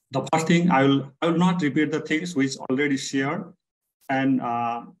 The first thing, I will not repeat the things which already shared. And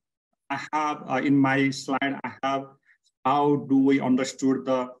I have in my slide, I have how do we understood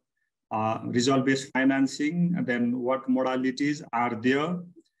the result-based financing, and then what modalities are there.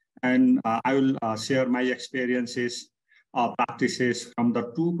 And I will share my experiences, practices from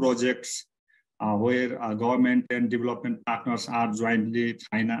the 2 projects where government and development partners are jointly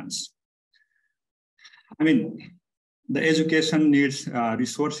financed. I mean, the education needs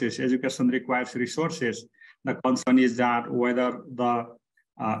resources, education requires resources. The concern is that whether the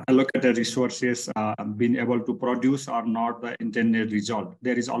allocated resources been able to produce or not the intended result.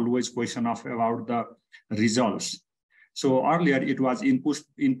 There is always question about the results. So earlier it was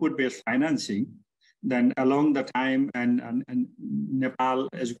input-based financing. Then along the time and Nepal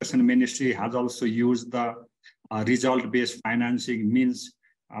Education Ministry has also used the result-based financing, means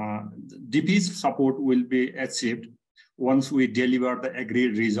DP's support will be achieved once we deliver the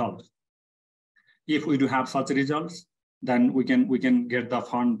agreed result. If we do have such results, then we can get the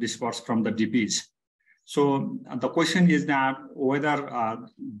fund disbursed from the DPs. So the question is that whether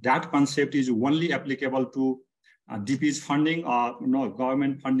that concept is only applicable to DP's funding or no,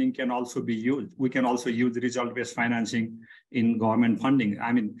 government funding can also be used. We can also use result-based financing in government funding.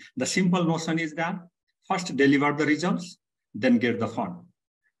 I mean, the simple notion is that first deliver the results, then get the fund.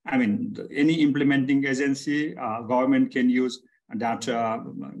 I mean, any implementing agency, government can use that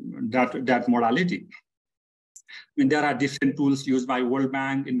modality. I mean, there are different tools used by World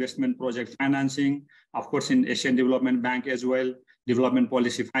Bank, investment project financing, of course, in Asian Development Bank as well, development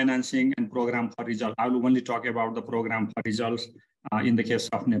policy financing, and program for results. I will only talk about the program for results in the case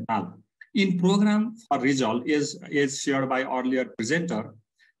of Nepal. In program for result is shared by earlier presenter.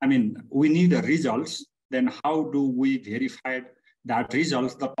 I mean, we need the results. Then how do we verify that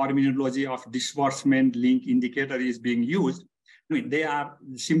results? The terminology of disbursement link indicator is being used. I mean, they are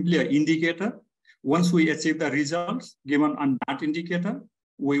simply an indicator. Once we achieve the results given on that indicator,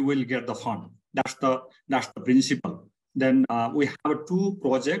 we will get the fund. That's the principle. Then we have 2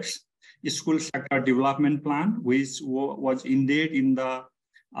 projects: school sector development plan, which was indeed in the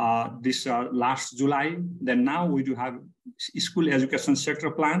this last July. Then now we do have school education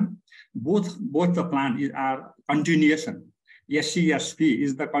sector plan. Both the plan are continuation. SCSP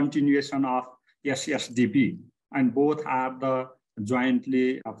is the continuation of SSDP, and both are the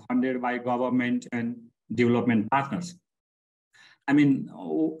jointly funded by government and development partners. I mean,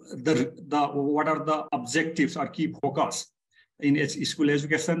 what are the objectives or key focus in school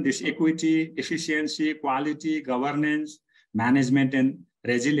education? This equity, efficiency, quality, governance, management, and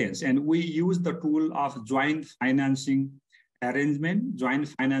resilience. And we use the tool of joint financing arrangement, joint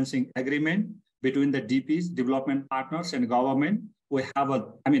financing agreement between the DPs, development partners, and government. We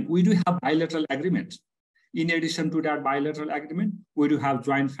do have bilateral agreements. In addition to that bilateral agreement, we do have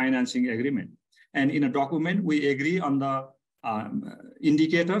joint financing agreement. And in a document, we agree on the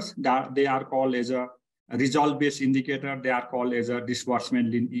indicators that they are called as a result-based indicator. They are called as a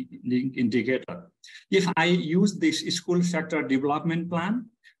disbursement link indicator. If I use this school sector development plan,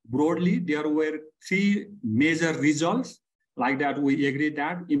 broadly, there were 3 major results like that. We agree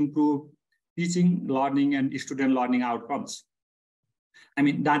that improve teaching, learning, and student learning outcomes. I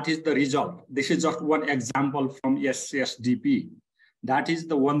mean, that is the result. This is just one example from SSDP. That is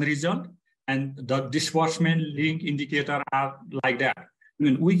the one result. And the disbursement link indicator are like that. I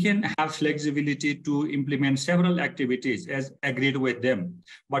mean, we can have flexibility to implement several activities as agreed with them.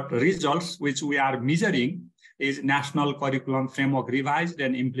 But results which we are measuring is National Curriculum Framework revised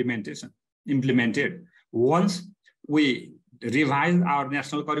and implemented. Once we revise our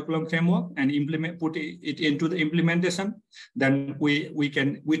National Curriculum Framework and put it into the implementation, then we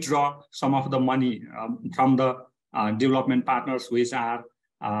can withdraw some of the money from the development partners which are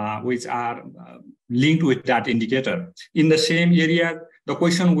linked with that indicator. In the same area, the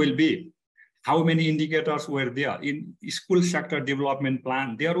question will be, how many indicators were there? In school sector development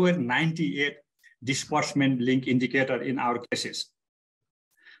plan, there were 98 disbursement link indicators in our cases.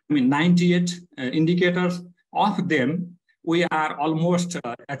 I mean, 98 indicators. Of them, we are almost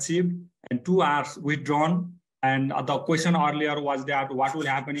achieved, and 2 are withdrawn. And the question earlier was that what will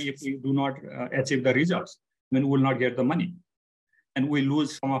happen if we do not achieve the results? I mean, we will not get the money. And we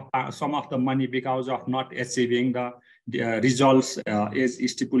lose some of the money because of not achieving the results as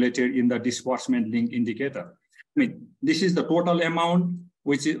stipulated in the disbursement link indicator. I mean, this is the total amount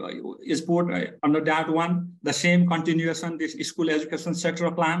which is put under that one. The same continuation, this school education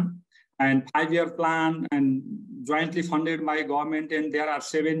sector plan and 5-year plan, and jointly funded by government. And there are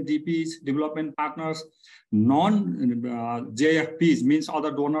 7 DPs, development partners, non-JFPs, means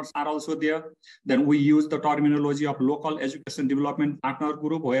other donors are also there. Then we use the terminology of local education development partner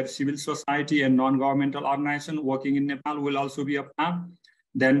group, where civil society and non-governmental organization working in Nepal will also be a part.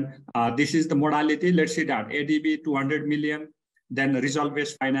 Then this is the modality. Let's see that ADB 200 million. Then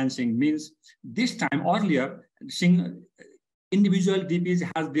result-based financing means this time earlier, individual DPs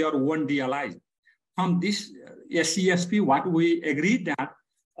has their one DLI. From this SCSP, what we agreed that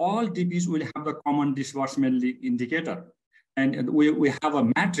all DPs will have the common disbursement indicator. And we have a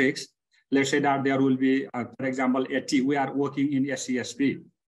matrix. Let's say that there will be, for example, 80. We are working in SCSP.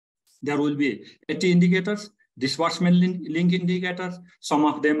 There will be 80 indicators, disbursement link indicators. Some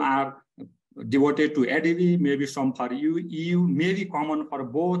of them are devoted to ADB, maybe some for EU, maybe common for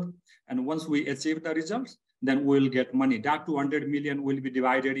both. And once we achieve the results, then we'll get money. That 200 million will be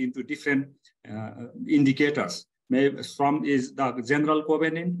divided into different indicators. Maybe some is the general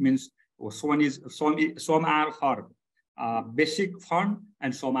covenant, means some are for basic fund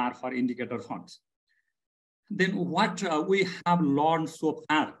and some are for indicator funds. Then what we have learned so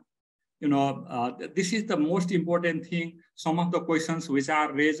far, this is the most important thing. Some of the questions which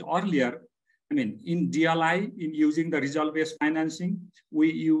are raised earlier, I mean, in DLI, in using the result-based financing,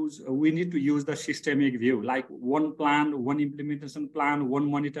 we need to use the systemic view, like one plan, one implementation plan, one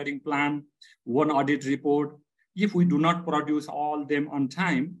monitoring plan, one audit report. If we do not produce all them on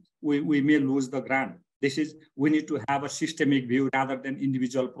time, we may lose the grant. We need to have a systemic view rather than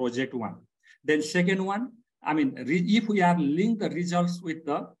individual project one. Then second one, I mean, if we are linked the results with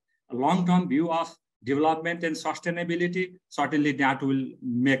the long-term view of development and sustainability, certainly that will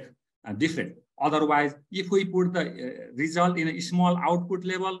make a difference. Otherwise, if we put the result in a small output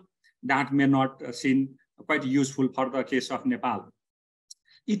level, that may not seem quite useful for the case of Nepal.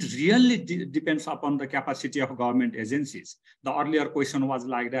 It really depends upon the capacity of government agencies. The earlier question was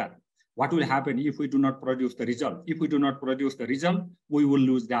like that. What will happen if we do not produce the result? If we do not produce the result, we will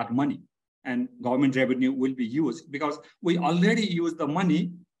lose that money and government revenue will be used because we already use the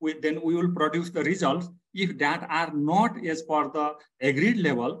money, then we will produce the results. If that are not as per the agreed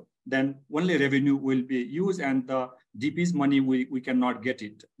level, then only revenue will be used and the DP's money, we cannot get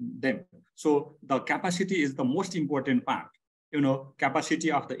it then. So the capacity is the most important part. Capacity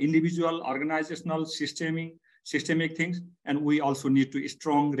of the individual, organizational, systemic things, and we also need to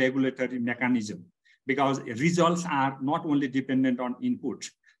strong regulatory mechanism because results are not only dependent on input.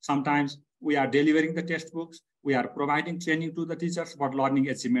 Sometimes we are delivering the textbooks, we are providing training to the teachers, but learning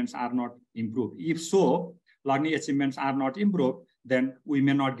achievements are not improved. If so, learning achievements are not improved, then we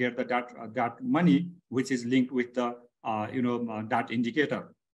may not get that money which is linked with the that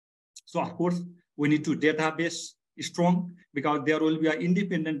indicator. So of course we need to database strong because there will be an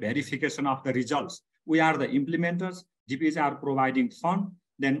independent verification of the results. We are the implementers, DPs are providing fund,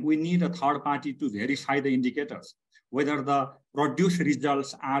 then we need a third party to verify the indicators, whether the produced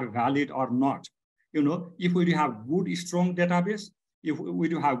results are valid or not. If we do have good, strong database, if we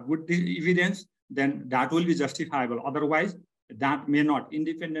do have good evidence, then that will be justifiable. Otherwise, that may not.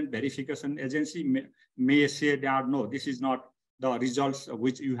 Independent verification agency may say that, no, this is not the results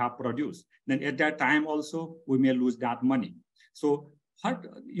which you have produced. Then at that time also, we may lose that money. So,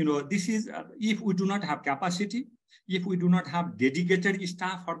 this is, if we do not have capacity, if we do not have dedicated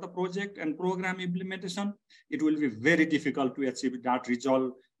staff for the project and program implementation, it will be very difficult to achieve that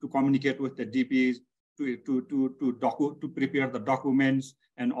result, to communicate with the DPs, to prepare the documents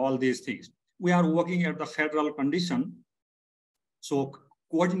and all these things. We are working at the federal condition. So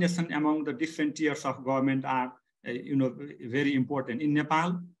coordination among the different tiers of government are, very important. In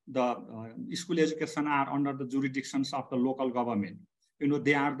Nepal, the school education are under the jurisdictions of the local government.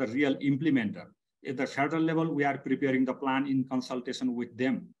 They are the real implementer. At the federal level, we are preparing the plan in consultation with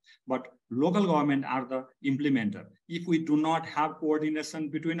them. But local government are the implementer. If we do not have coordination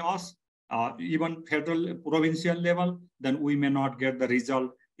between us, even federal, provincial level, then we may not get the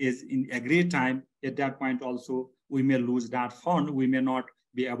result is in agreed time. At that point also, we may lose that fund. We may not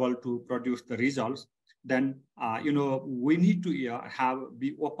be able to produce the results. Then, we need to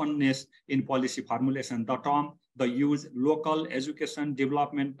be openness in policy formulation. The term, the use local education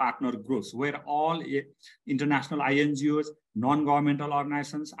development partner groups, where all international INGOs, non-governmental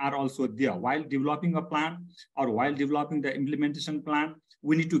organizations are also there. While developing a plan or while developing the implementation plan,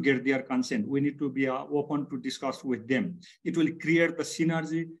 we need to get their consent. We need to be open to discuss with them. It will create the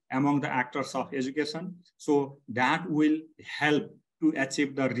synergy among the actors of education. So that will help to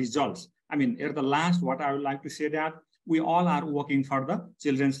achieve the results. I mean, at the last, what I would like to say that we all are working for the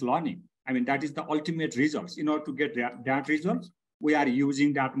children's learning. I mean, that is the ultimate results. In order to get that results, we are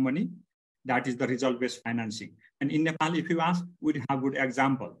using that money. That is the result-based financing. And in Nepal, if you ask, we have good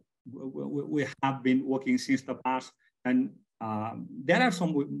example. We have been working since the past, and there are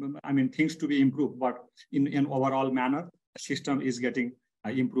some, things to be improved, but in overall manner, the system is getting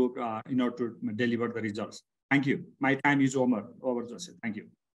improved in order to deliver the results. Thank you. My time is over, Joseph. Thank you.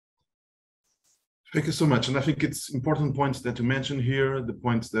 Thank you so much. And I think it's important points that you mentioned here, the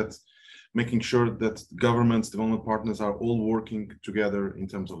points that making sure that governments, development partners are all working together in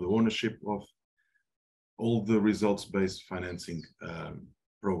terms of the ownership of all the results-based financing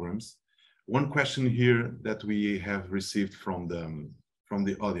programs. One question here that we have received from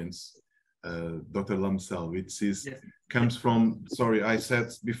the audience, Dr. Lamsal, which is, yes, comes from, sorry, I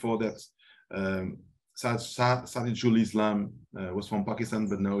said before that Sadijul Islam was from Pakistan,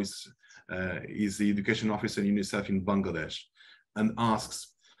 but now is the education officer in UNICEF in Bangladesh, and asks,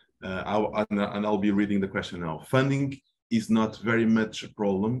 and I'll be reading the question now. Funding is not very much a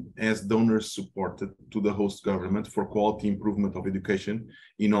problem as donors supported to the host government for quality improvement of education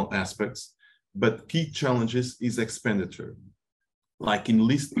in all aspects, but key challenges is expenditure, like in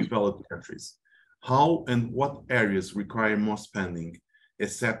least developed countries. How and what areas require more spending,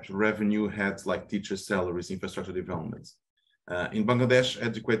 except revenue heads like teacher salaries, infrastructure developments? In Bangladesh,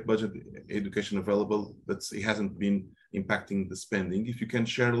 adequate budget education available, but it hasn't been impacting the spending. If you can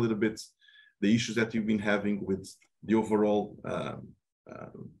share a little bit the issues that you've been having with the overall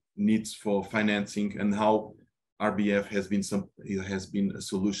needs for financing, and how RBF has been a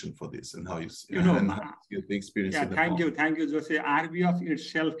solution for this, and how you see, the experience. Yeah, thank you, Jose. RBF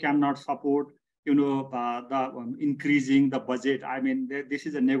itself cannot support, increasing the budget. I mean, this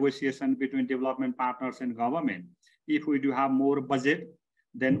is a negotiation between development partners and government. If we do have more budget,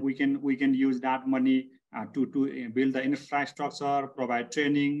 then we can use that money to build the infrastructure, provide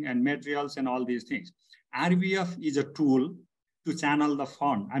training and materials and all these things. RBF is a tool to channel the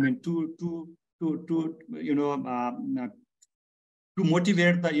fund. I mean, to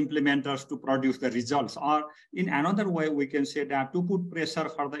motivate the implementers to produce the results. Or in another way, we can say that to put pressure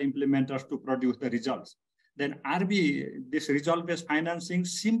for the implementers to produce the results. Then this result-based financing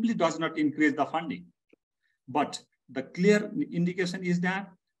simply does not increase the funding. But the clear indication is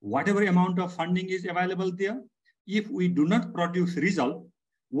that whatever amount of funding is available there, if we do not produce result,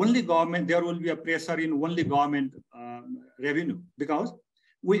 only government, there will be a pressure in only government revenue, because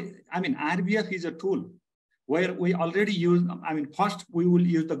RBF is a tool where we already use, first we will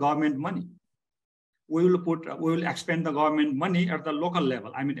use the government money. We will expend the government money at the local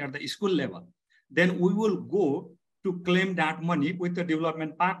level, at the school level. Then we will go to claim that money with the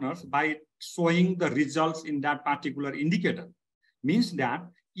development partners by showing the results in that particular indicator. Means that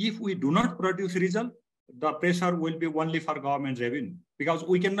if we do not produce result, the pressure will be only for government revenue, because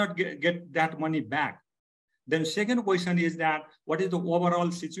we cannot get that money back. Then second question is that what is the overall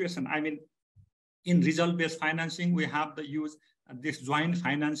situation? In result-based financing, we have the use this joint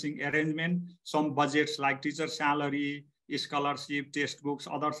financing arrangement. Some budgets like teacher salary, scholarship, textbooks,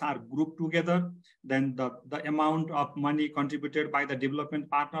 others are grouped together. Then the amount of money contributed by the development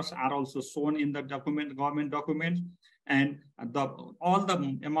partners are also shown in the government document, and all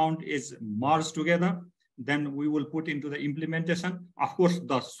the amount is merged together. Then we will put into the implementation. Of course,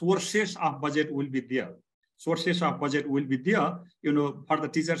 the sources of budget will be there. For the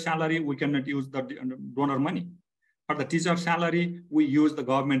teacher salary, we cannot use the donor money. For the teacher salary, we use the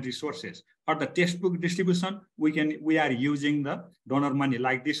government resources. For the textbook distribution, we are using the donor money.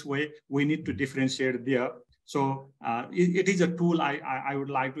 Like this way, we need to differentiate there. So it is a tool, I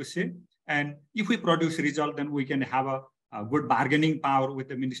would like to say. And if we produce result, then we can have a good bargaining power with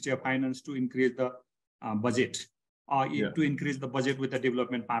the Ministry of Finance to increase the budget. To increase the budget with the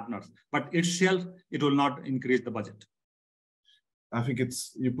development partners, but itself, it will not increase the budget. I think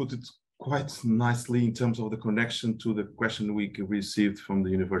you put it quite nicely in terms of the connection to the question we received from the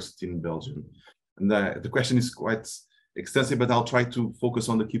university in Belgium. And the question is quite extensive, but I'll try to focus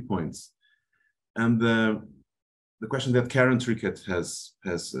on the key points. And the question that Karen Trickett has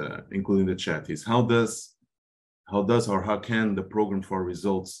included in the chat is how can the Program for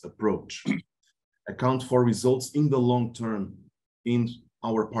Results approach account for results in the long term in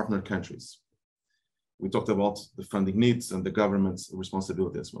our partner countries? We talked about the funding needs and the government's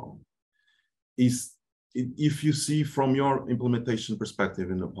responsibility as well. If you see from your implementation perspective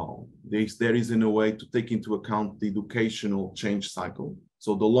in Nepal, there is in a way to take into account the educational change cycle,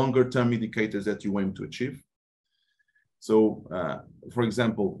 so the longer term indicators that you aim to achieve. So, for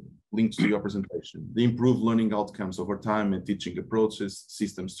example, linked to your presentation, the improved learning outcomes over time and teaching approaches,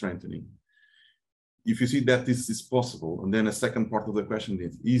 system strengthening. If you see that this is possible, and then a second part of the question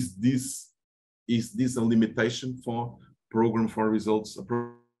is this a limitation for Program for Results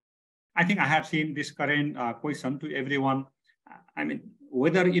approach? I think I have seen this current question to everyone.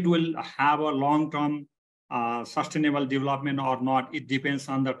 Whether it will have a long-term sustainable development or not, it depends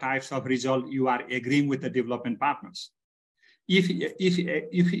on the types of result you are agreeing with the development partners. If you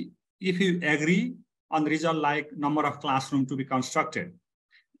agree on result like number of classrooms to be constructed,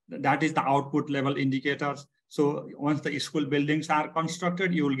 that is the output level indicators. So once the school buildings are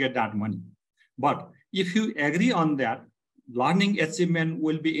constructed, you will get that money. But if you agree on that, learning achievement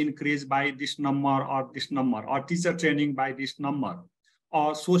will be increased by this number, or teacher training by this number,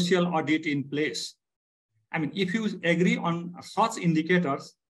 or social audit in place. If you agree on such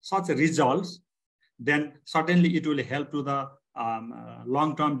indicators, such results, then certainly it will help to the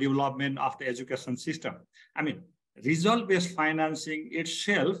long-term development of the education system. Result-based financing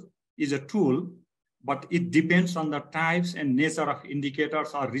itself is a tool, but it depends on the types and nature of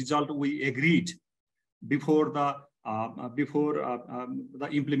indicators or result we agreed before the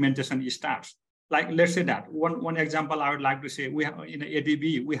implementation starts. Like, let's say that one example I would like to say, we have in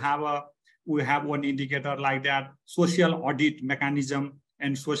ADB, we have one indicator like that. Social audit mechanism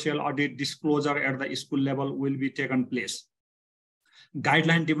and social audit disclosure at the school level will be taken place.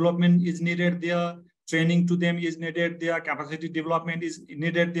 Guideline development is needed there. Training to them is needed there. Capacity development is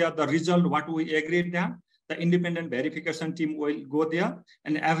needed there. The result, what we agreed there, the independent verification team will go there,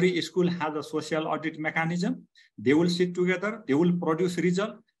 and every school has a social audit mechanism. They will sit together, they will produce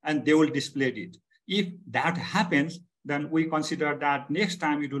result, and they will display it. If that happens, then we consider that next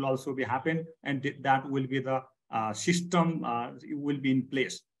time it will also be happen, and that will be the system will be in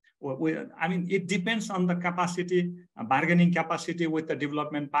place. I mean, it depends on the capacity, bargaining capacity with the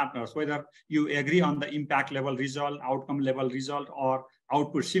development partners, whether you agree on the impact level result, outcome level result, or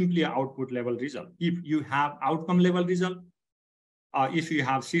output, simply output level result. If you have outcome level result, if you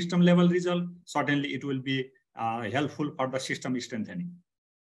have system level result, certainly it will be helpful for the system strengthening.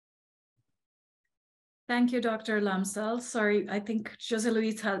 Thank you, Dr. Lamsel. Sorry, I think José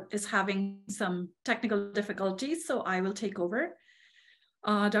Luis is having some technical difficulties, so I will take over.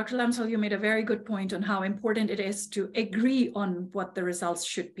 Dr. Lamsel, you made a very good point on how important it is to agree on what the results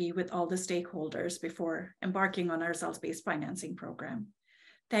should be with all the stakeholders before embarking on a results-based financing program.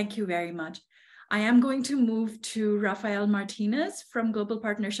 Thank you very much. I am going to move to Rafael Martinez from Global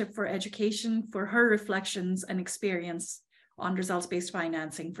Partnership for Education for her reflections and experience on results-based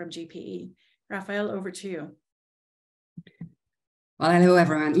financing from GPE. Rafael, over to you. Well, hello,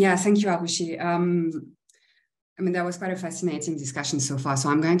 everyone. Yeah, thank you, Arushi. I mean, that was quite a fascinating discussion so far. So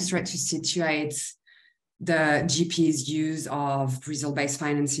I'm going to try to situate the GP's use of result-based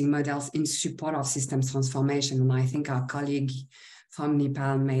financing models in support of systems transformation. And I think our colleague from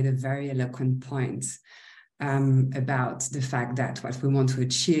Nepal made a very eloquent point about the fact that what we want to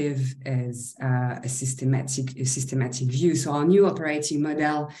achieve is a systematic view. So our new operating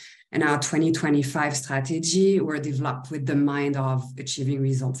model and our 2025 strategy were developed with the mind of achieving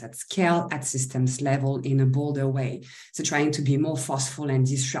results at scale, at systems level in a bolder way. So trying to be more forceful and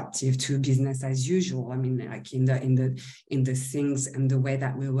disruptive to business as usual. I mean, like in the things and the way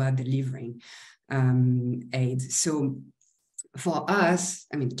that we were delivering aid. So for us,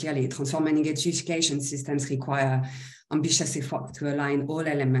 I mean, clearly transforming education systems require ambitious effort to align all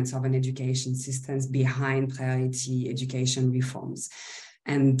elements of an education systems behind priority education reforms.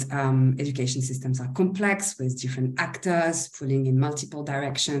 And education systems are complex with different actors pulling in multiple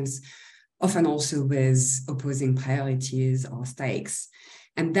directions, often also with opposing priorities or stakes.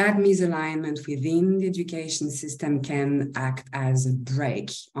 And that misalignment within the education system can act as a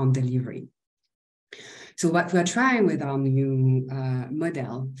brake on delivery. So what we're trying with our new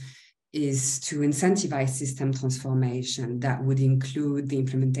model is to incentivize system transformation that would include the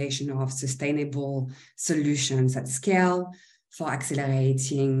implementation of sustainable solutions at scale for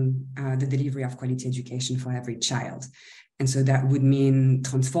accelerating the delivery of quality education for every child. And so that would mean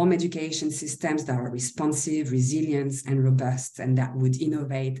transform education systems that are responsive, resilient, and robust, and that would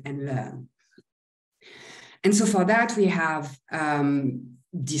innovate and learn. And so for that, we have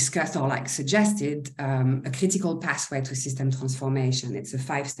discussed or suggested a critical pathway to system transformation. It's a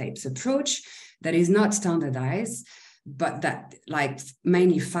 5-steps approach that is not standardized, but that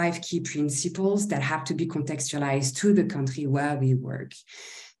mainly 5 key principles that have to be contextualized to the country where we work.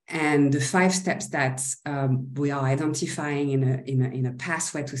 And the 5 steps that we are identifying in a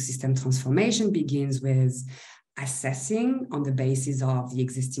pathway to system transformation begins with assessing on the basis of the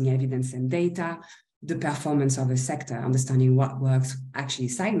existing evidence and data, the performance of a sector, understanding what works, actually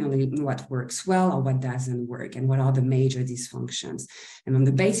signaling what works well or what doesn't work, and what are the major dysfunctions. And on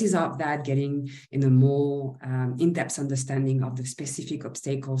the basis of that, getting in a more in-depth understanding of the specific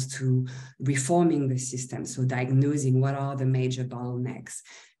obstacles to reforming the system. So diagnosing what are the major bottlenecks.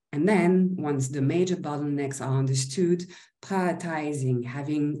 And then once the major bottlenecks are understood, prioritizing,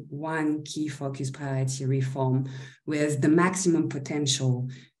 having one key focus priority reform with the maximum potential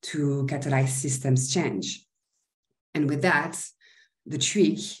to catalyze systems change. And with that, the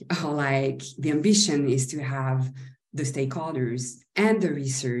trick, or the ambition, is to have the stakeholders and the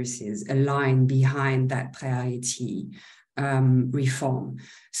resources aligned behind that priority reform.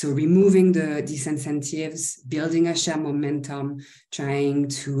 So removing the disincentives, building a shared momentum, trying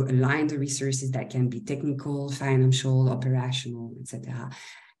to align the resources that can be technical, financial, operational, etc.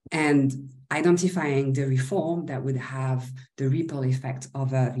 And identifying the reform that would have the ripple effect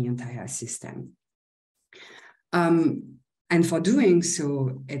over the entire system. And for doing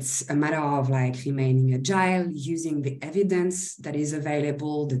so, it's a matter of remaining agile, using the evidence that is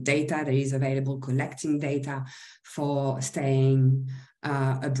available, the data that is available, collecting data for staying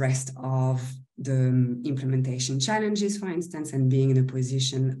abreast of the implementation challenges, for instance, and being in a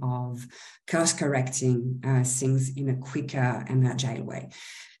position of course correcting things in a quicker and agile way.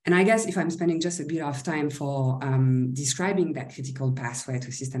 And I guess if I'm spending just a bit of time for describing that critical pathway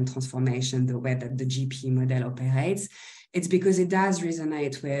to system transformation, the way that the GP model operates, it's because it does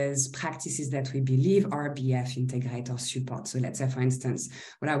resonate with practices that we believe RBF integrators support. So let's say, for instance,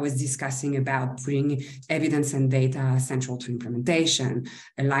 what I was discussing about bringing evidence and data central to implementation,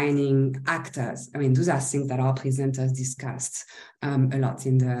 aligning actors. I mean, those are things that our presenters discussed a lot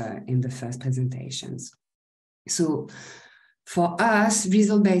in the first presentations. So for us,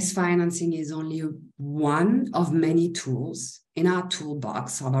 result-based financing is only one of many tools in our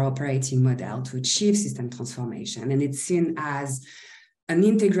toolbox of our operating model to achieve system transformation. And it's seen as an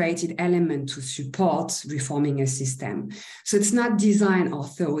integrated element to support reforming a system. So it's not designed or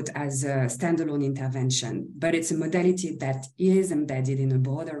thought as a standalone intervention, but it's a modality that is embedded in a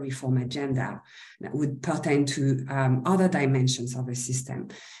broader reform agenda that would pertain to other dimensions of a system.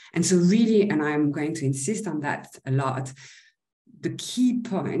 And so really, and I'm going to insist on that a lot, the key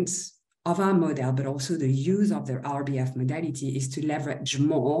points of our model, but also the use of the RBF modality, is to leverage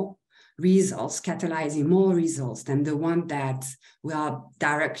more results, catalyzing more results than the one that we are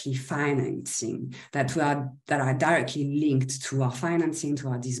directly financing, that are directly linked to our financing, to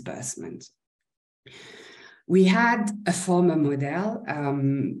our disbursement. We had a former model,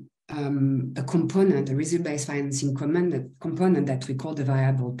 a component, a result-based financing component that we call the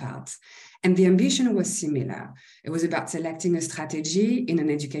variable parts. And the ambition was similar. It was about selecting a strategy in an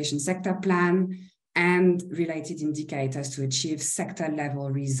education sector plan and related indicators to achieve sector-level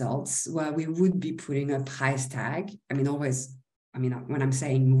results, where we would be putting a price tag. I mean, when I'm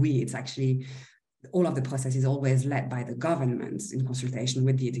saying we, it's actually all of the process is always led by the government in consultation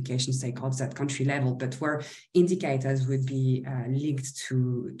with the education stakeholders at country level, but where indicators would be linked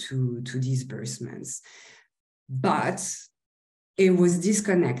to disbursements. But it was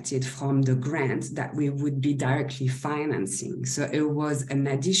disconnected from the grant that we would be directly financing. So it was an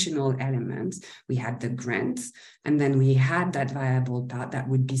additional element. We had the grant, and then we had that variable part that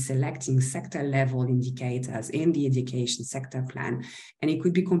would be selecting sector-level indicators in the education sector plan. And it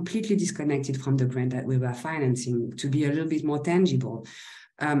could be completely disconnected from the grant that we were financing to be a little bit more tangible.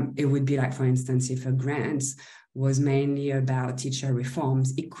 It would be like, for instance, if a grant was mainly about teacher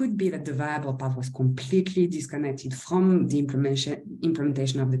reforms, it could be that the variable part was completely disconnected from the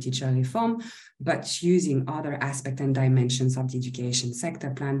implementation of the teacher reform, but using other aspects and dimensions of the education sector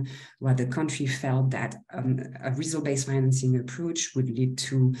plan, where the country felt that a result-based financing approach would lead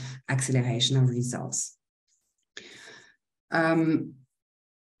to acceleration of results.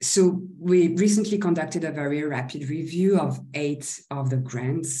 So we recently conducted a very rapid review of 8 of the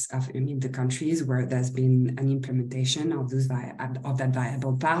grants in the countries where there's been an implementation of that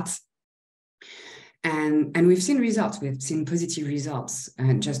variable part. And we've seen results, we've seen positive results.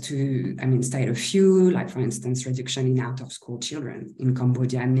 And just to, state a few, like for instance, reduction in out-of-school children in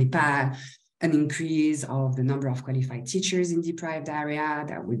Cambodia and Nepal, an increase of the number of qualified teachers in deprived area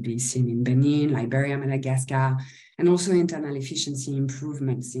that would be seen in Benin, Liberia, Madagascar, and also internal efficiency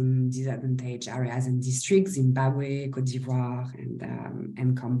improvements in disadvantaged areas and districts, Zimbabwe, Cote d'Ivoire,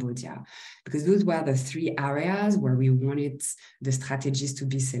 and Cambodia. Because those were the 3 areas where we wanted the strategies to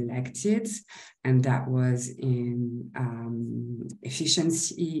be selected, and that was in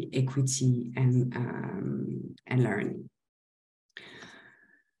efficiency, equity, and learning.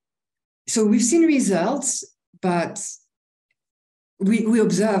 So we've seen results, but we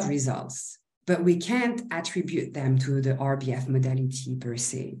observe results, but we can't attribute them to the RBF modality per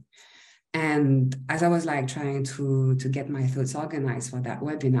se. And as I was trying to get my thoughts organized for that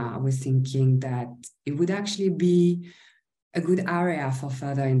webinar, I was thinking that it would actually be a good area for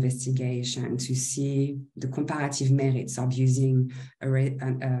further investigation to see the comparative merits of using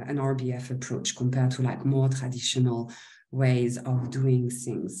an RBF approach compared to more traditional ways of doing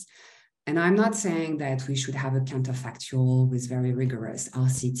things. And I'm not saying that we should have a counterfactual with very rigorous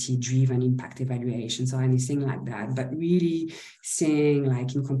RCT-driven impact evaluations or anything like that, but really seeing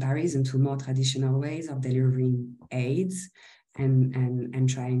in comparison to more traditional ways of delivering aids and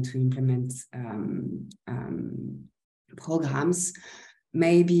trying to implement programs,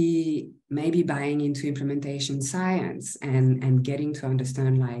 maybe buying into implementation science and getting to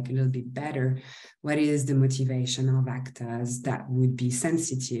understand a little bit better what is the motivation of actors that would be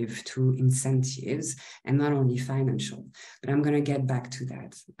sensitive to incentives and not only financial. But I'm going to get back to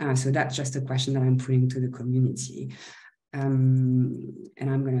that. So that's just a question that I'm putting to the community. And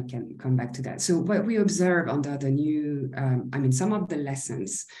I'm going to come back to that. So what we observe under the new, some of the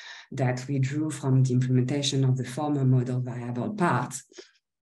lessons that we drew from the implementation of the former model variable part,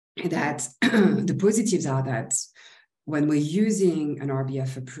 that the positives are that when we're using an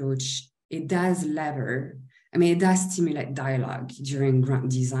RBF approach, it does it does stimulate dialogue during grant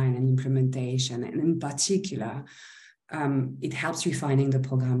design and implementation. And in particular, it helps refining the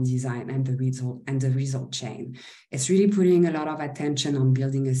program design and the result chain. It's really putting a lot of attention on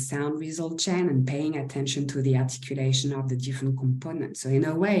building a sound result chain and paying attention to the articulation of the different components. So in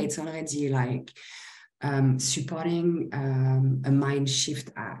a way, it's already like supporting a mind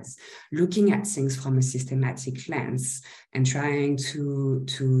shift as looking at things from a systematic lens and trying to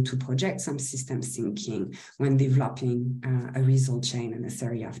project some systems thinking when developing a result chain and a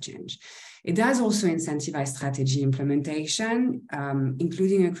theory of change. It does also incentivize strategy implementation,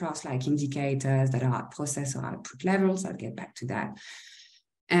 including across like indicators that are at process or output levels. I'll get back to that.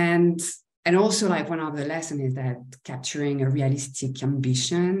 And also like one of the lessons is that capturing a realistic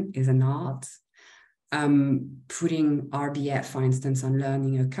ambition is an art. Putting RBF, for instance, on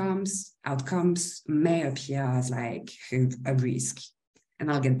learning outcomes may appear as like a risk.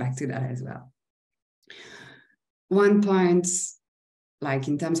 And I'll get back to that as well. One point, like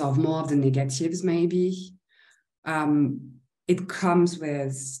in terms of more of the negatives, maybe, it comes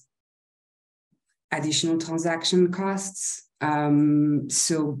with additional transaction costs.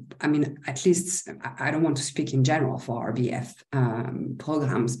 So, I mean, at least I don't want to speak in general for RBF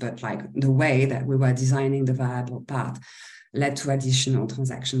programs, but like the way that we were designing the variable part led to additional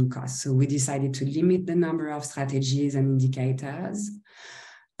transaction costs. So we decided to limit the number of strategies and indicators.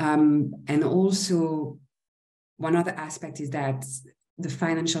 And also, one other aspect is that the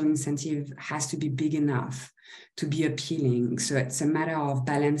financial incentive has to be big enough to be appealing. So it's a matter of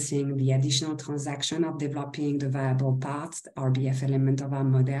balancing the additional transaction of developing the variable parts, the RBF element of our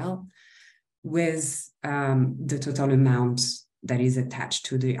model, with the total amount that is attached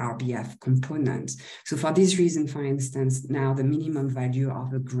to the RBF component. So for this reason, for instance, now the minimum value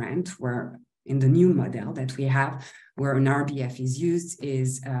of a grant, where in the new model that we have, where an RBF is used,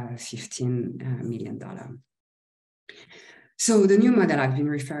 is $15 million. So the new model, I've been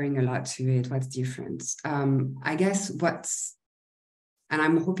referring a lot to it. What's different? I guess and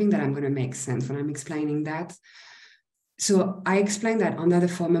I'm hoping that I'm going to make sense when I'm explaining that. So I explained that under the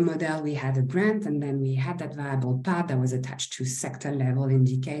former model, we had a grant, and then we had that variable part that was attached to sector level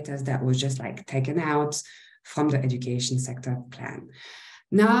indicators that was just like taken out from the education sector plan.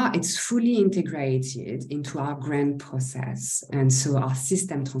 Now it's fully integrated into our grant process. And so our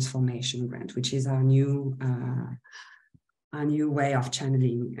system transformation grant, which is our new way of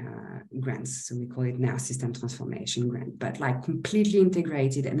channeling grants. So we call it now system transformation grant, but like completely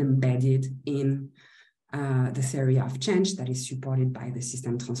integrated and embedded in the theory of change that is supported by the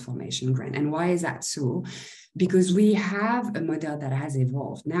system transformation grant. And why is that so? Because we have a model that has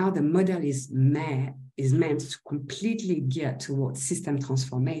evolved. Now the model is meant to completely gear towards system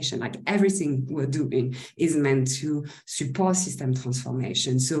transformation. Like everything we're doing is meant to support system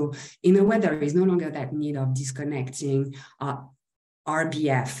transformation. So in a way, there is no longer that need of disconnecting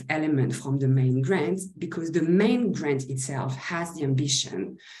RBF element from the main grant, because the main grant itself has the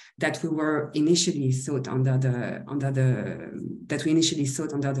ambition that we were initially thought under the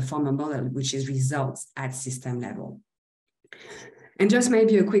former model, which is results at system level. And just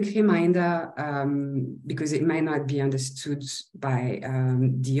maybe a quick reminder, because it might not be understood by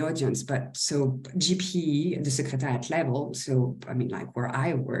the audience, but so GPE, the secretariat level, so I mean like where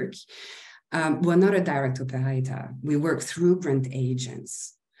I work, we're not a direct operator. We work through grant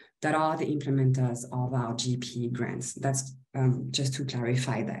agents that are the implementers of our GPE grants. That's just to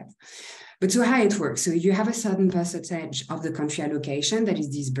clarify that. But so how it works, so you have a certain percentage of the country allocation that is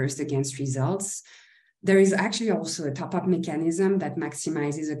disbursed against results. There is actually also a top-up mechanism that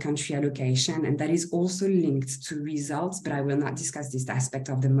maximizes a country allocation, and that is also linked to results, but I will not discuss this aspect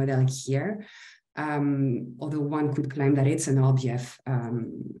of the model here, although one could claim that it's an RBF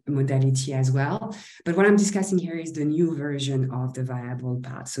modality as well. But what I'm discussing here is the new version of the variable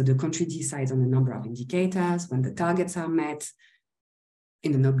part. So the country decides on a number of indicators. When the targets are met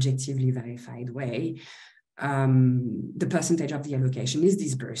in an objectively verified way, the percentage of the allocation is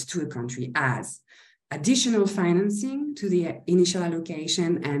disbursed to a country as additional financing to the initial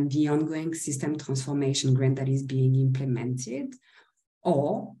allocation and the ongoing system transformation grant that is being implemented,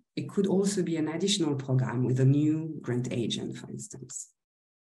 or it could also be an additional program with a new grant agent, for instance.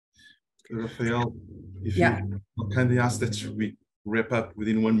 Raphael, if you kindly ask that we wrap up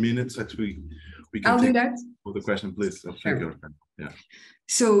within 1 minute so that we can I'll do that. For the question, please. Sure. Yeah.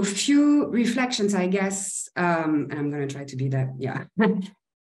 So few reflections, I guess, and I'm going to try to be that, yeah.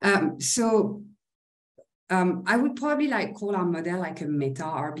 I would probably like call our model like a meta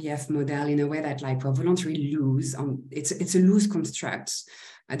RBF model in a way that like we're voluntarily loose. It's a loose construct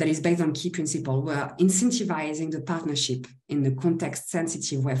that is based on key principle. We're incentivizing the partnership in the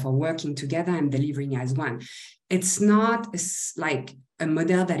context-sensitive way for working together and delivering as one. It's not like a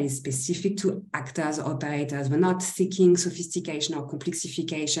model that is specific to actors, operators. We're not seeking sophistication or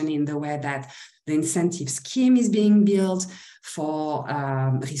complexification in the way that the incentive scheme is being built for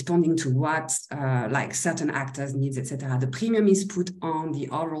responding to what like certain actors' needs, etc. The premium is put on the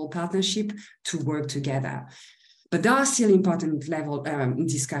overall partnership to work together. But there are still important level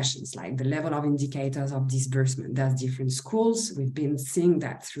discussions, like the level of indicators of disbursement. There's different schools. We've been seeing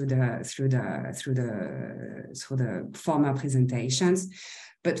that through the former presentations.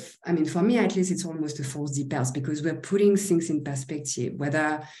 But I mean, for me, at least, it's almost a false depends, because we're putting things in perspective,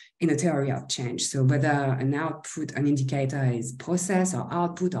 whether in a theory of change. So whether an output, an indicator is process or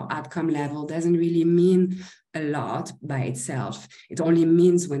output or outcome level doesn't really mean a lot by itself. It only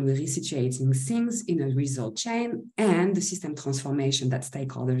means when we're resituating things in a result chain and the system transformation that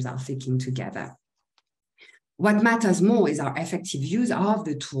stakeholders are thinking together. What matters more is our effective use of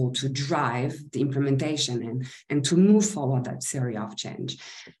the tool to drive the implementation and to move forward that theory of change.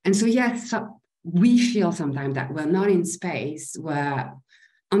 And so, yes, we feel sometimes that we're not in space where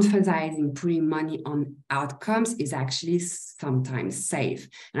emphasizing putting money on outcomes is actually sometimes safe.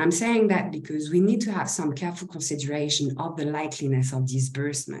 And I'm saying that because we need to have some careful consideration of the likeliness of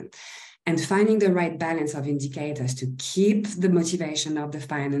disbursement and finding the right balance of indicators to keep the motivation of the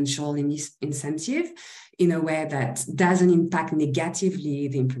financial incentive in a way that doesn't impact negatively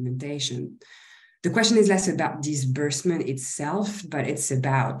the implementation. The question is less about disbursement itself, but it's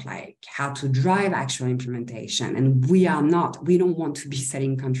about like how to drive actual implementation. And we don't want to be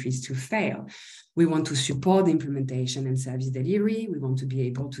setting countries to fail. We want to support the implementation and service delivery. We want to be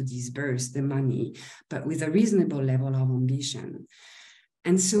able to disburse the money, but with a reasonable level of ambition.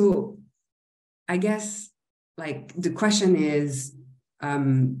 And so I guess like the question is,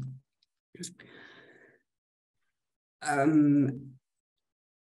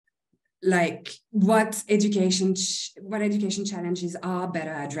 like what education challenges are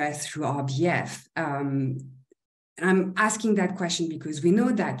better addressed through RBF? And I'm asking that question because we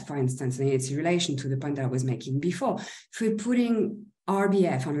know that, for instance, and it's in relation to the point that I was making before, if we're putting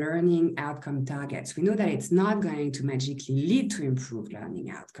RBF on learning outcome targets, we know that it's not going to magically lead to improved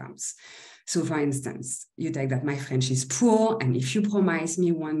learning outcomes. So for instance, you take that my French is poor, and if you promise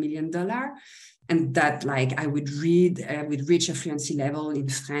me $1 million, and that like I would reach a fluency level in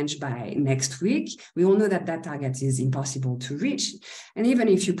French by next week, we all know that that target is impossible to reach. And even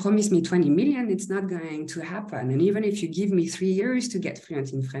if you promise me 20 million, it's not going to happen. And even if you give me 3 years to get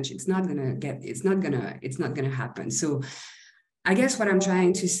fluent in French, it's not gonna happen. So I guess what I'm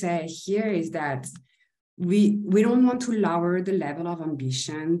trying to say here is that we don't want to lower the level of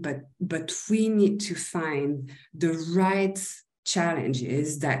ambition, but we need to find the right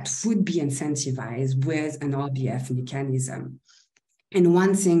challenges that would be incentivized with an RBF mechanism. And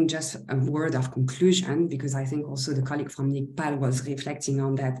one thing, just a word of conclusion, because I think also the colleague from NICPAL was reflecting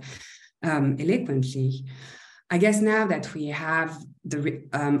on that eloquently. I guess now that we have the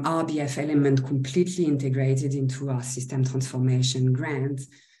RBF element completely integrated into our system transformation grant,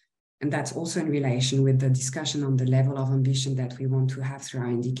 and that's also in relation with the discussion on the level of ambition that we want to have through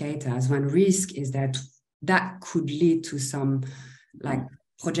our indicators, one risk is that that could lead to some like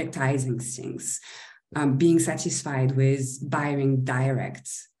projectizing things, being satisfied with buying direct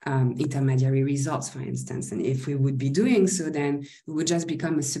intermediary results, for instance. And if we would be doing so, then we would just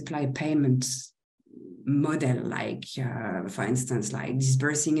become a supply payment model, like, for instance, like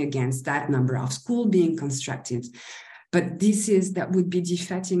disbursing against that number of schools being constructed. But that would be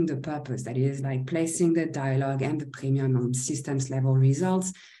defeating the purpose, that is like placing the dialogue and the premium on systems level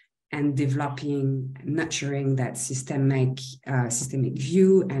results and developing, nurturing that systemic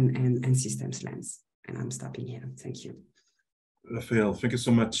view and systems lens. And I'm stopping here. Thank you. Raphael, thank you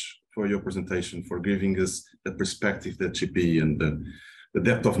so much for your presentation, for giving us the perspective that GP and the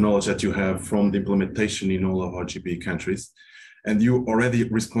depth of knowledge that you have from the implementation in all of our GP countries. And you already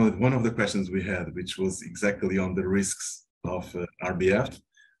responded one of the questions we had, which was exactly on the risks of RBF.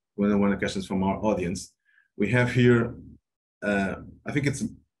 One of the questions from our audience. We have here, I think it's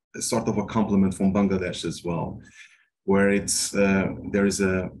a sort of a compliment from Bangladesh as well, where it's there is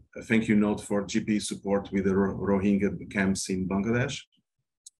a thank you note for GP support with the Rohingya camps in Bangladesh,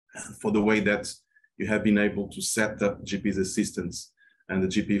 for the way that you have been able to set up GP's assistance and the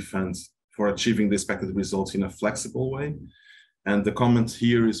GP funds for achieving the expected results in a flexible way. And the comment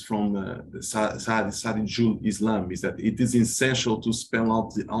here is from Sadijul Islam, is that it is essential to spell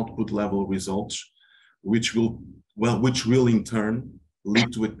out the output level results, which will in turn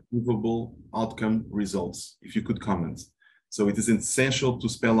lead to achievable outcome results. If you could comment. So it is essential to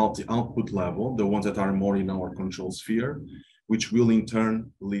spell out the output level, the ones that are more in our control sphere, which will in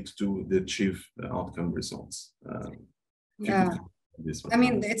turn lead to the achieved outcome results. Yeah. I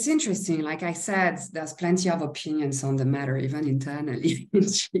mean, it's interesting. Like I said, there's plenty of opinions on the matter, even internally in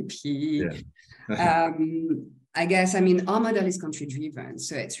GP. Yeah. I guess, I mean, our model is country driven.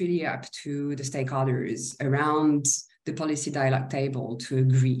 So it's really up to the stakeholders around the policy dialogue table to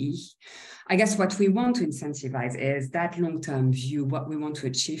agree. I guess what we want to incentivize is that long-term view, what we want to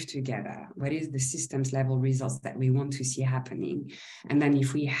achieve together, what is the systems level results that we want to see happening. And then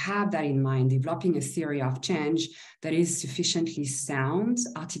if we have that in mind, developing a theory of change that is sufficiently sound,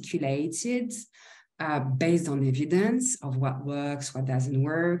 articulated, based on evidence of what works, what doesn't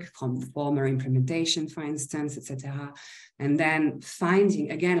work, from former implementation, for instance, etc. And then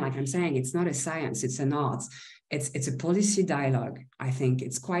finding, again, like I'm saying, it's not a science, it's an art. It's a policy dialogue. I think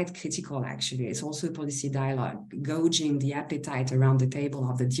it's quite critical, actually. It's also a policy dialogue, gauging the appetite around the table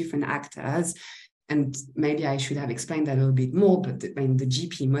of the different actors. And maybe I should have explained that a little bit more, but the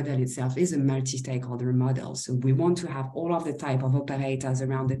GP model itself is a multi-stakeholder model. So we want to have all of the type of operators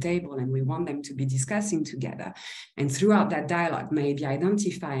around the table, and we want them to be discussing together. And throughout that dialogue, maybe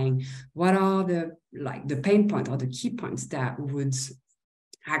identifying what are the pain points or the key points that would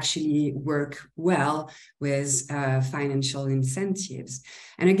actually work well with financial incentives.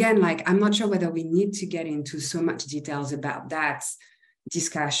 And again, like, I'm not sure whether we need to get into so much details about that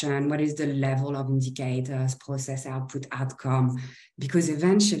discussion. What is the level of indicators, process output, outcome? Because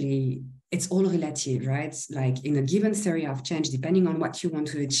eventually it's all relative, right? Like in a given theory of change, depending on what you want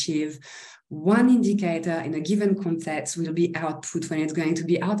to achieve, one indicator in a given context will be output when it's going to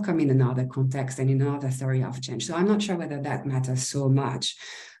be outcome in another context and in another theory of change. So I'm not sure whether that matters so much.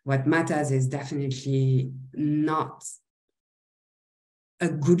 What matters is definitely not a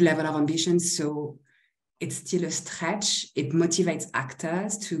good level of ambition. So it's still a stretch. It motivates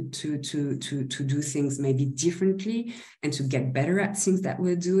actors to do things maybe differently and to get better at things that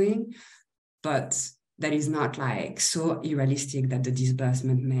we're doing. But that is not like so unrealistic that the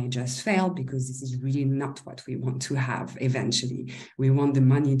disbursement may just fail, because this is really not what we want to have eventually. We want the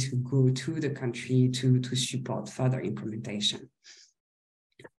money to go to the country to support further implementation.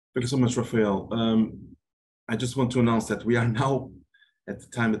 Thank you so much, Raphael. I just want to announce that we are now at the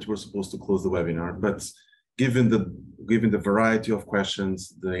time that we're supposed to close the webinar, but given the variety of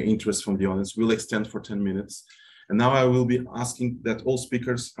questions, the interest from the audience, we'll extend for 10 minutes. And now I will be asking that all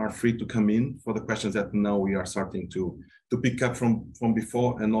speakers are free to come in for the questions that now we are starting to pick up from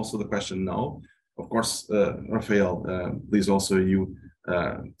before, and also the question now. Of course, Raphael, please also you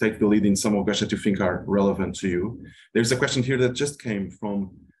take the lead in some of the questions you think are relevant to you. There's a question here that just came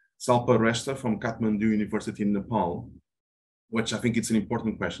from Salpa Reshta from Kathmandu University in Nepal, which I think it's an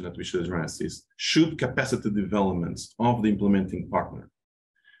important question that we should address, is should capacity developments of the implementing partner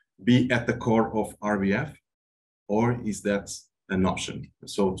be at the core of RBF, or is that an option?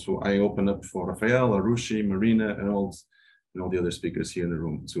 So I open up for Raphael, Arushi, Marina, and all the other speakers here in the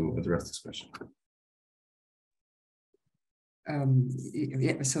room to address this question.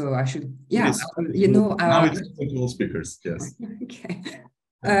 Yeah, so I should, yeah, yes. Now it's all speakers, yes. Okay.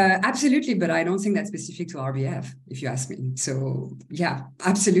 Absolutely, but I don't think that's specific to RBF, if you ask me. So yeah,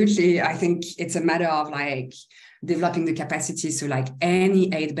 absolutely. I think it's a matter of like developing the capacity. So like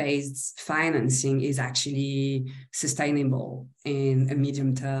any aid-based financing is actually sustainable in a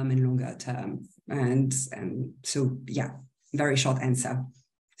medium term and longer term. And so yeah, very short answer,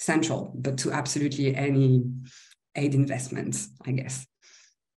 central, but to absolutely any aid investments, I guess.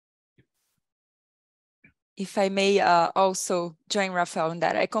 If I may also join Raphael on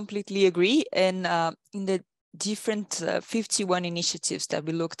that, I completely agree. And in the different 51 initiatives that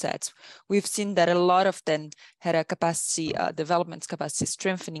we looked at, we've seen that a lot of them had a capacity development, capacity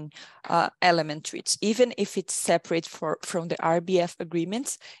strengthening element to it. Even if it's separate from the RBF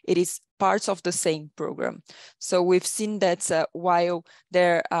agreements, it is part of the same program. So we've seen that while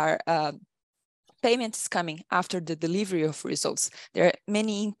there are payments coming after the delivery of results, there are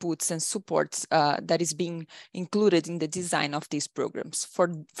many inputs and supports that is being included in the design of these programs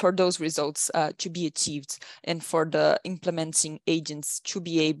for those results to be achieved, and for the implementing agents to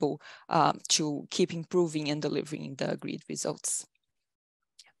be able to keep improving and delivering the agreed results.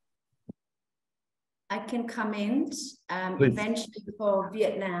 I can comment. Eventually for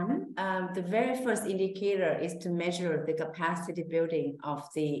Vietnam, the very first indicator is to measure the capacity building of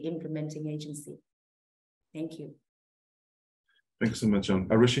the implementing agency. Thank you. Thanks so much, John.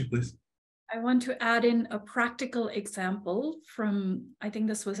 Arushi, please. I want to add in a practical example from, I think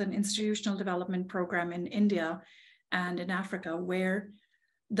this was an institutional development program in India and in Africa, where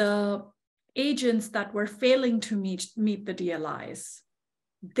the agents that were failing to meet the DLIs,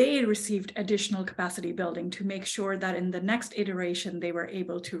 they received additional capacity building to make sure that in the next iteration, they were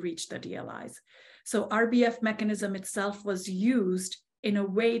able to reach the DLIs. So RBF mechanism itself was used in a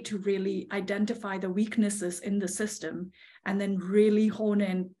way to really identify the weaknesses in the system and then really hone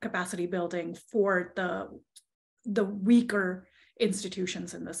in capacity building for the weaker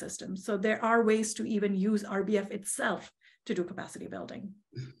institutions in the system. So there are ways to even use RBF itself to do capacity building.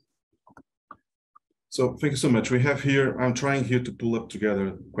 So thank you so much. We have here, I'm trying here to pull up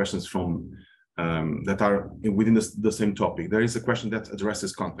together questions from that are within the same topic. There is a question that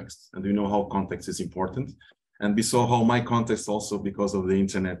addresses context, and we know how context is important. And we saw how my context also, because of the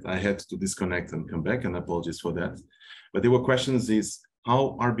internet, I had to disconnect and come back, and apologies for that. But there were questions is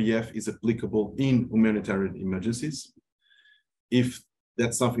how RBF is applicable in humanitarian emergencies. If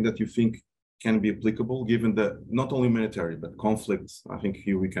that's something that you think can be applicable, given that not only humanitarian, but conflicts, I think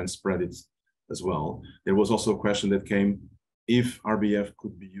here we can spread it as well. There was also a question that came if RBF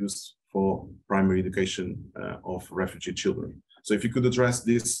could be used for primary education of refugee children. So if you could address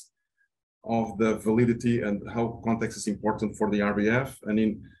this of the validity and how context is important for the RBF, and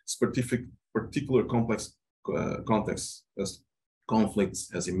in specific particular complex contexts as conflicts,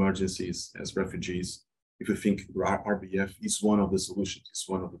 as emergencies, as refugees, if you think RBF is one of the solutions, it's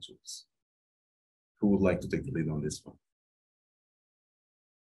one of the tools. Who would like to take the lead on this one?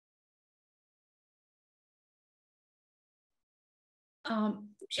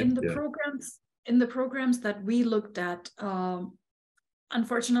 In the programs that we looked at,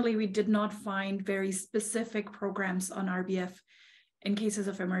 unfortunately, we did not find very specific programs on RBF in cases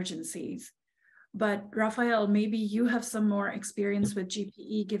of emergencies. But Rafael, maybe you have some more experience with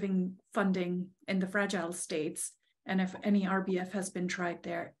GPE giving funding in the fragile states, and if any RBF has been tried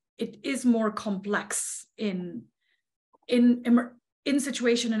there. It is more complex in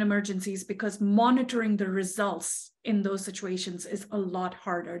situation and emergencies because monitoring the results in those situations is a lot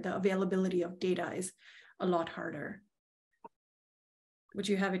harder. The availability of data is a lot harder. Would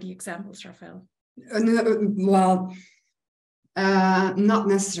you have any examples, Rafael? Well, not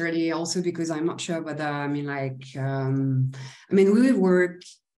necessarily, also because I'm not sure whether, we work,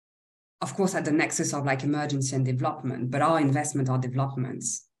 of course, at the nexus of like emergency and development, but our investment are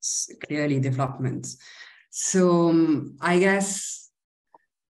developments, clearly developments. So I guess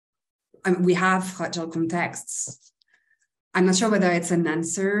we have fragile contexts. I'm not sure whether it's an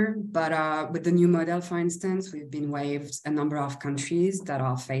answer, but with the new model, for instance, we've been waived a number of countries that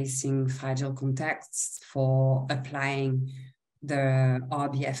are facing fragile contexts for applying the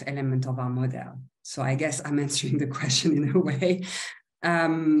RBF element of our model. So I guess I'm answering the question in a way.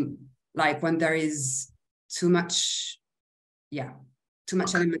 Like when there is too much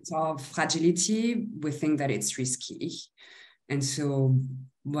elements of fragility, we think that it's risky. And so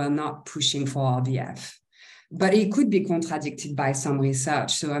we're not pushing for RBF. But it could be contradicted by some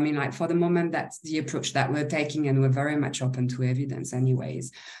research. So, for the moment, that's the approach that we're taking, and we're very much open to evidence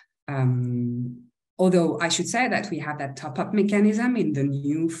anyways. Although I should say that we have that top-up mechanism in the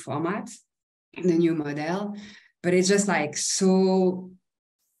new format, the new model, but it's just like so...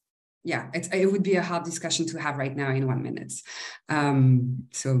 Yeah, it would be a hard discussion to have right now in 1 minute.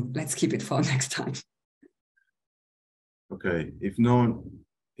 So let's keep it for next time. Okay, if no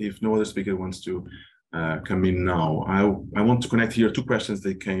other speaker wants to come in now, I want to connect here two questions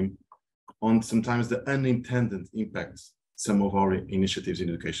that came on sometimes the unintended impacts some of our initiatives in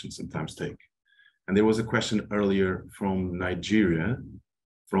education sometimes take. And there was a question earlier from Nigeria,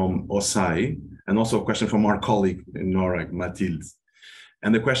 from Osai, and also a question from our colleague in NORAG, Mathilde.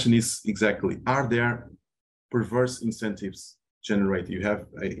 And the question is exactly, are there perverse incentives generated? You have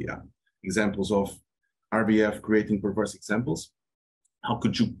examples of RBF creating perverse examples. How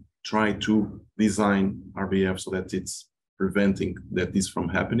could you try to design RBF so that it's preventing this from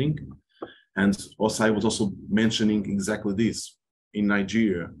happening? And Osai was also mentioning exactly this in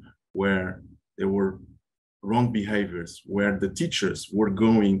Nigeria, where there were wrong behaviors, where the teachers were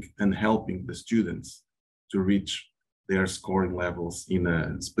going and helping the students to reach their scoring levels in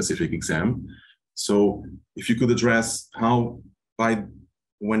a specific exam. So if you could address how,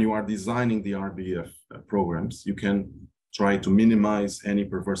 when you are designing the RBF programs, you can try to minimize any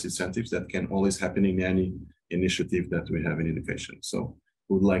perverse incentives that can always happen in any initiative that we have in education. So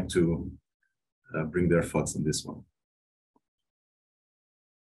who would like to bring their thoughts on this one?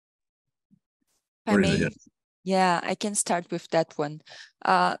 Yeah, I can start with that one.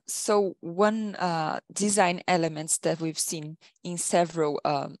 So one design elements that we've seen in several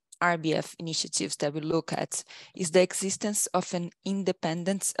RBF initiatives that we look at is the existence of an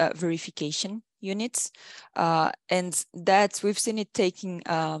independent verification units. And that we've seen it taking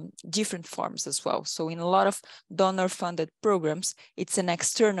different forms as well. So in a lot of donor-funded programs, it's an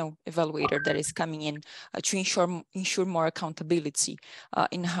external evaluator that is coming in to ensure more accountability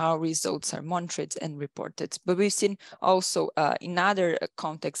in how results are monitored and reported. But we've seen also in other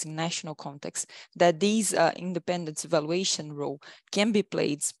contexts, in national contexts, that these independent evaluation role can be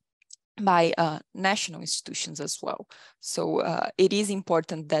played by national institutions as well. So it is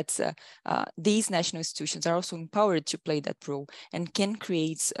important that these national institutions are also empowered to play that role and can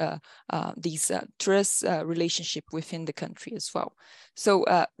create these trust relationship within the country as well. So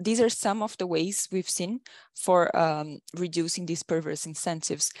these are some of the ways we've seen for reducing these perverse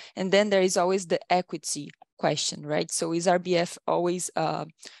incentives. And then there is always the equity question, right? So is RBF always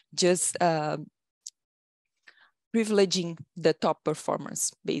just privileging the top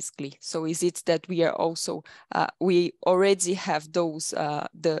performers, basically? So is it that we are also, we already have those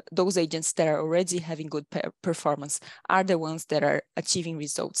agents that are already having good performance are the ones that are achieving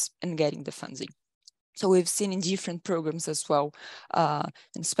results and getting the funding? So we've seen in different programs as well, and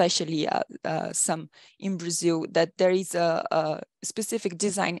especially some in Brazil, that there is a specific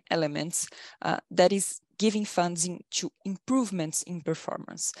design elements that is giving funding to improvements in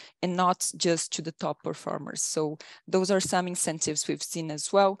performance and not just to the top performers. So those are some incentives we've seen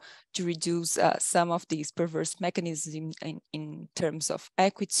as well to reduce some of these perverse mechanisms in terms of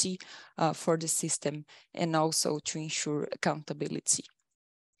equity for the system, and also to ensure accountability.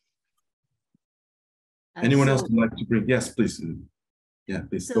 Anyone else would like to bring? Yes, please. Yeah,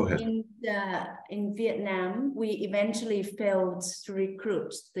 please go ahead. In Vietnam, we eventually failed to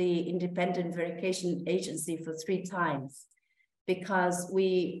recruit the independent verification agency for 3 times because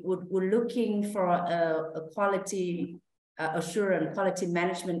we were looking for a quality assurance, quality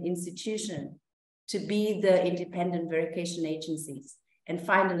management institution to be the independent verification agencies. And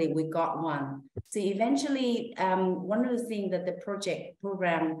finally, we got one. So eventually, one of the things that the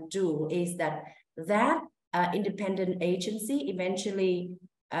program do is that independent agency eventually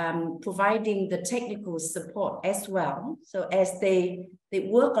providing the technical support as well. So as they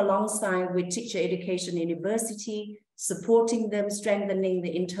work alongside with Teacher Education University, supporting them, strengthening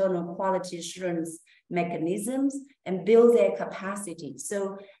the internal quality assurance mechanisms and build their capacity.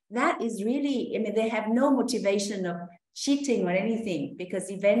 So that is really, I mean, they have no motivation of cheating or anything because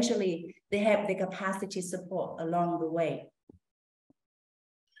eventually they have the capacity support along the way.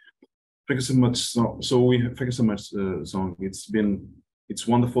 Thank you so much. Thank you so much, Zong. It's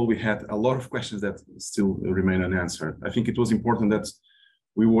wonderful. We had a lot of questions that still remain unanswered. I think it was important that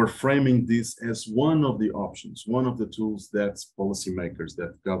we were framing this as one of the options, one of the tools that policymakers,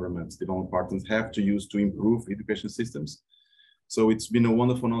 that governments, development partners have to use to improve education systems. So it's been a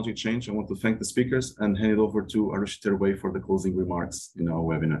wonderful knowledge exchange. I want to thank the speakers and hand it over to Arushi Terway for the closing remarks in our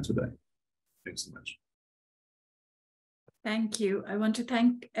webinar today. Thanks so much. Thank you. I want to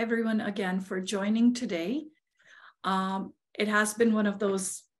thank everyone again for joining today. It has been one of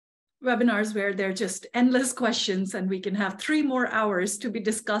those webinars where there are just endless questions and we can have 3 more hours to be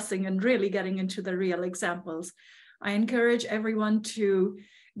discussing and really getting into the real examples. I encourage everyone to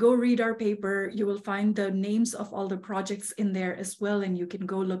go read our paper. You will find the names of all the projects in there as well, and you can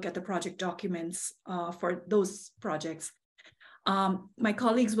go look at the project documents for those projects. My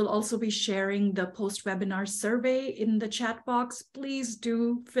colleagues will also be sharing the post-webinar survey in the chat box. Please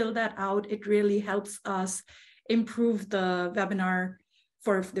do fill that out. It really helps us improve the webinar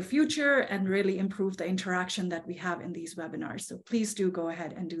for the future and really improve the interaction that we have in these webinars. So please do go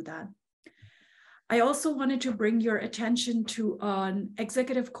ahead and do that. I also wanted to bring your attention to an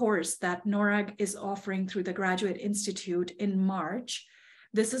executive course that NORAG is offering through the Graduate Institute in March.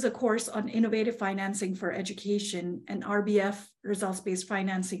 This is a course on innovative financing for education, and RBF, results-based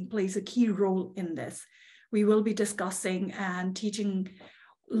financing, plays a key role in this. We will be discussing and teaching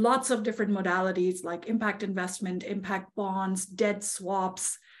lots of different modalities like impact investment, impact bonds, debt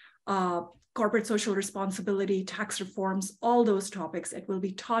swaps, corporate social responsibility, tax reforms, all those topics. It will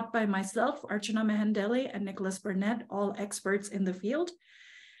be taught by myself, Archana Mehendale, and Nicholas Burnett, all experts in the field.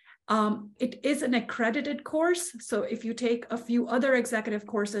 It is an accredited course. So if you take a few other executive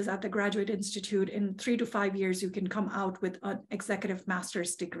courses at the Graduate Institute, in 3 to 5 years, you can come out with an executive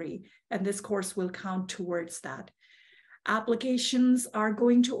master's degree, and this course will count towards that. Applications are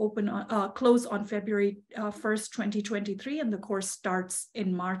going to close on February 1st, 2023, and the course starts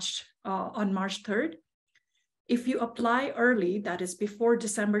in March, on March 3rd. If you apply early, that is before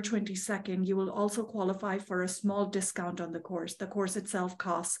December 22nd, you will also qualify for a small discount on the course. The course itself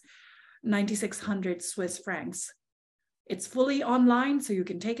costs 9,600 Swiss francs. It's fully online, so you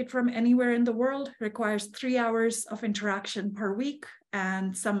can take it from anywhere in the world, requires 3 hours of interaction per week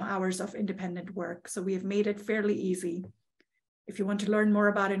and some hours of independent work. So we have made it fairly easy. If you want to learn more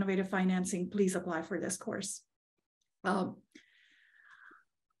about innovative financing, please apply for this course. A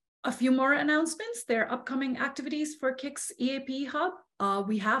few more announcements. There are upcoming activities for KICS EAP Hub.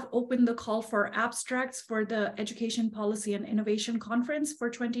 We have opened the call for abstracts for the Education Policy and Innovation Conference for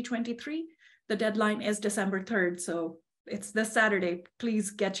 2023. The deadline is December 3rd, so it's this Saturday.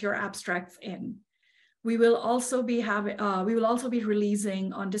 Please get your abstracts in. We will also be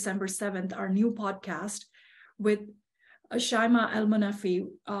releasing on December 7th our new podcast with Shaima El-Munafi,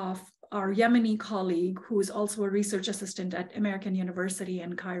 our Yemeni colleague, who is also a research assistant at American University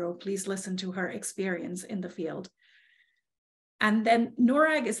in Cairo. Please listen to her experience in the field. And then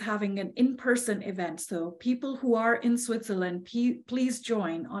NORAG is having an in-person event. So people who are in Switzerland, please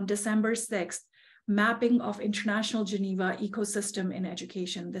join on December 6th, Mapping of International Geneva Ecosystem in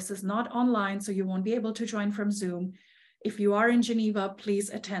Education. This is not online, so you won't be able to join from Zoom. If you are in Geneva, please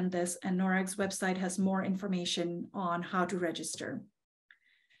attend this, and NORAG's website has more information on how to register.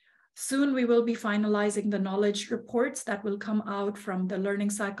 Soon we will be finalizing the knowledge reports that will come out from the Learning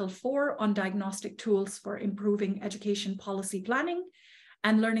Cycle 4 on diagnostic tools for improving education policy planning,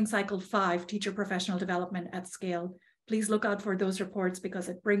 and Learning Cycle 5, teacher professional development at scale. Please look out for those reports because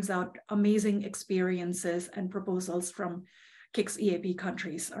it brings out amazing experiences and proposals from KICS EAP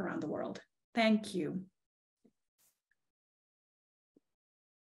countries around the world. Thank you.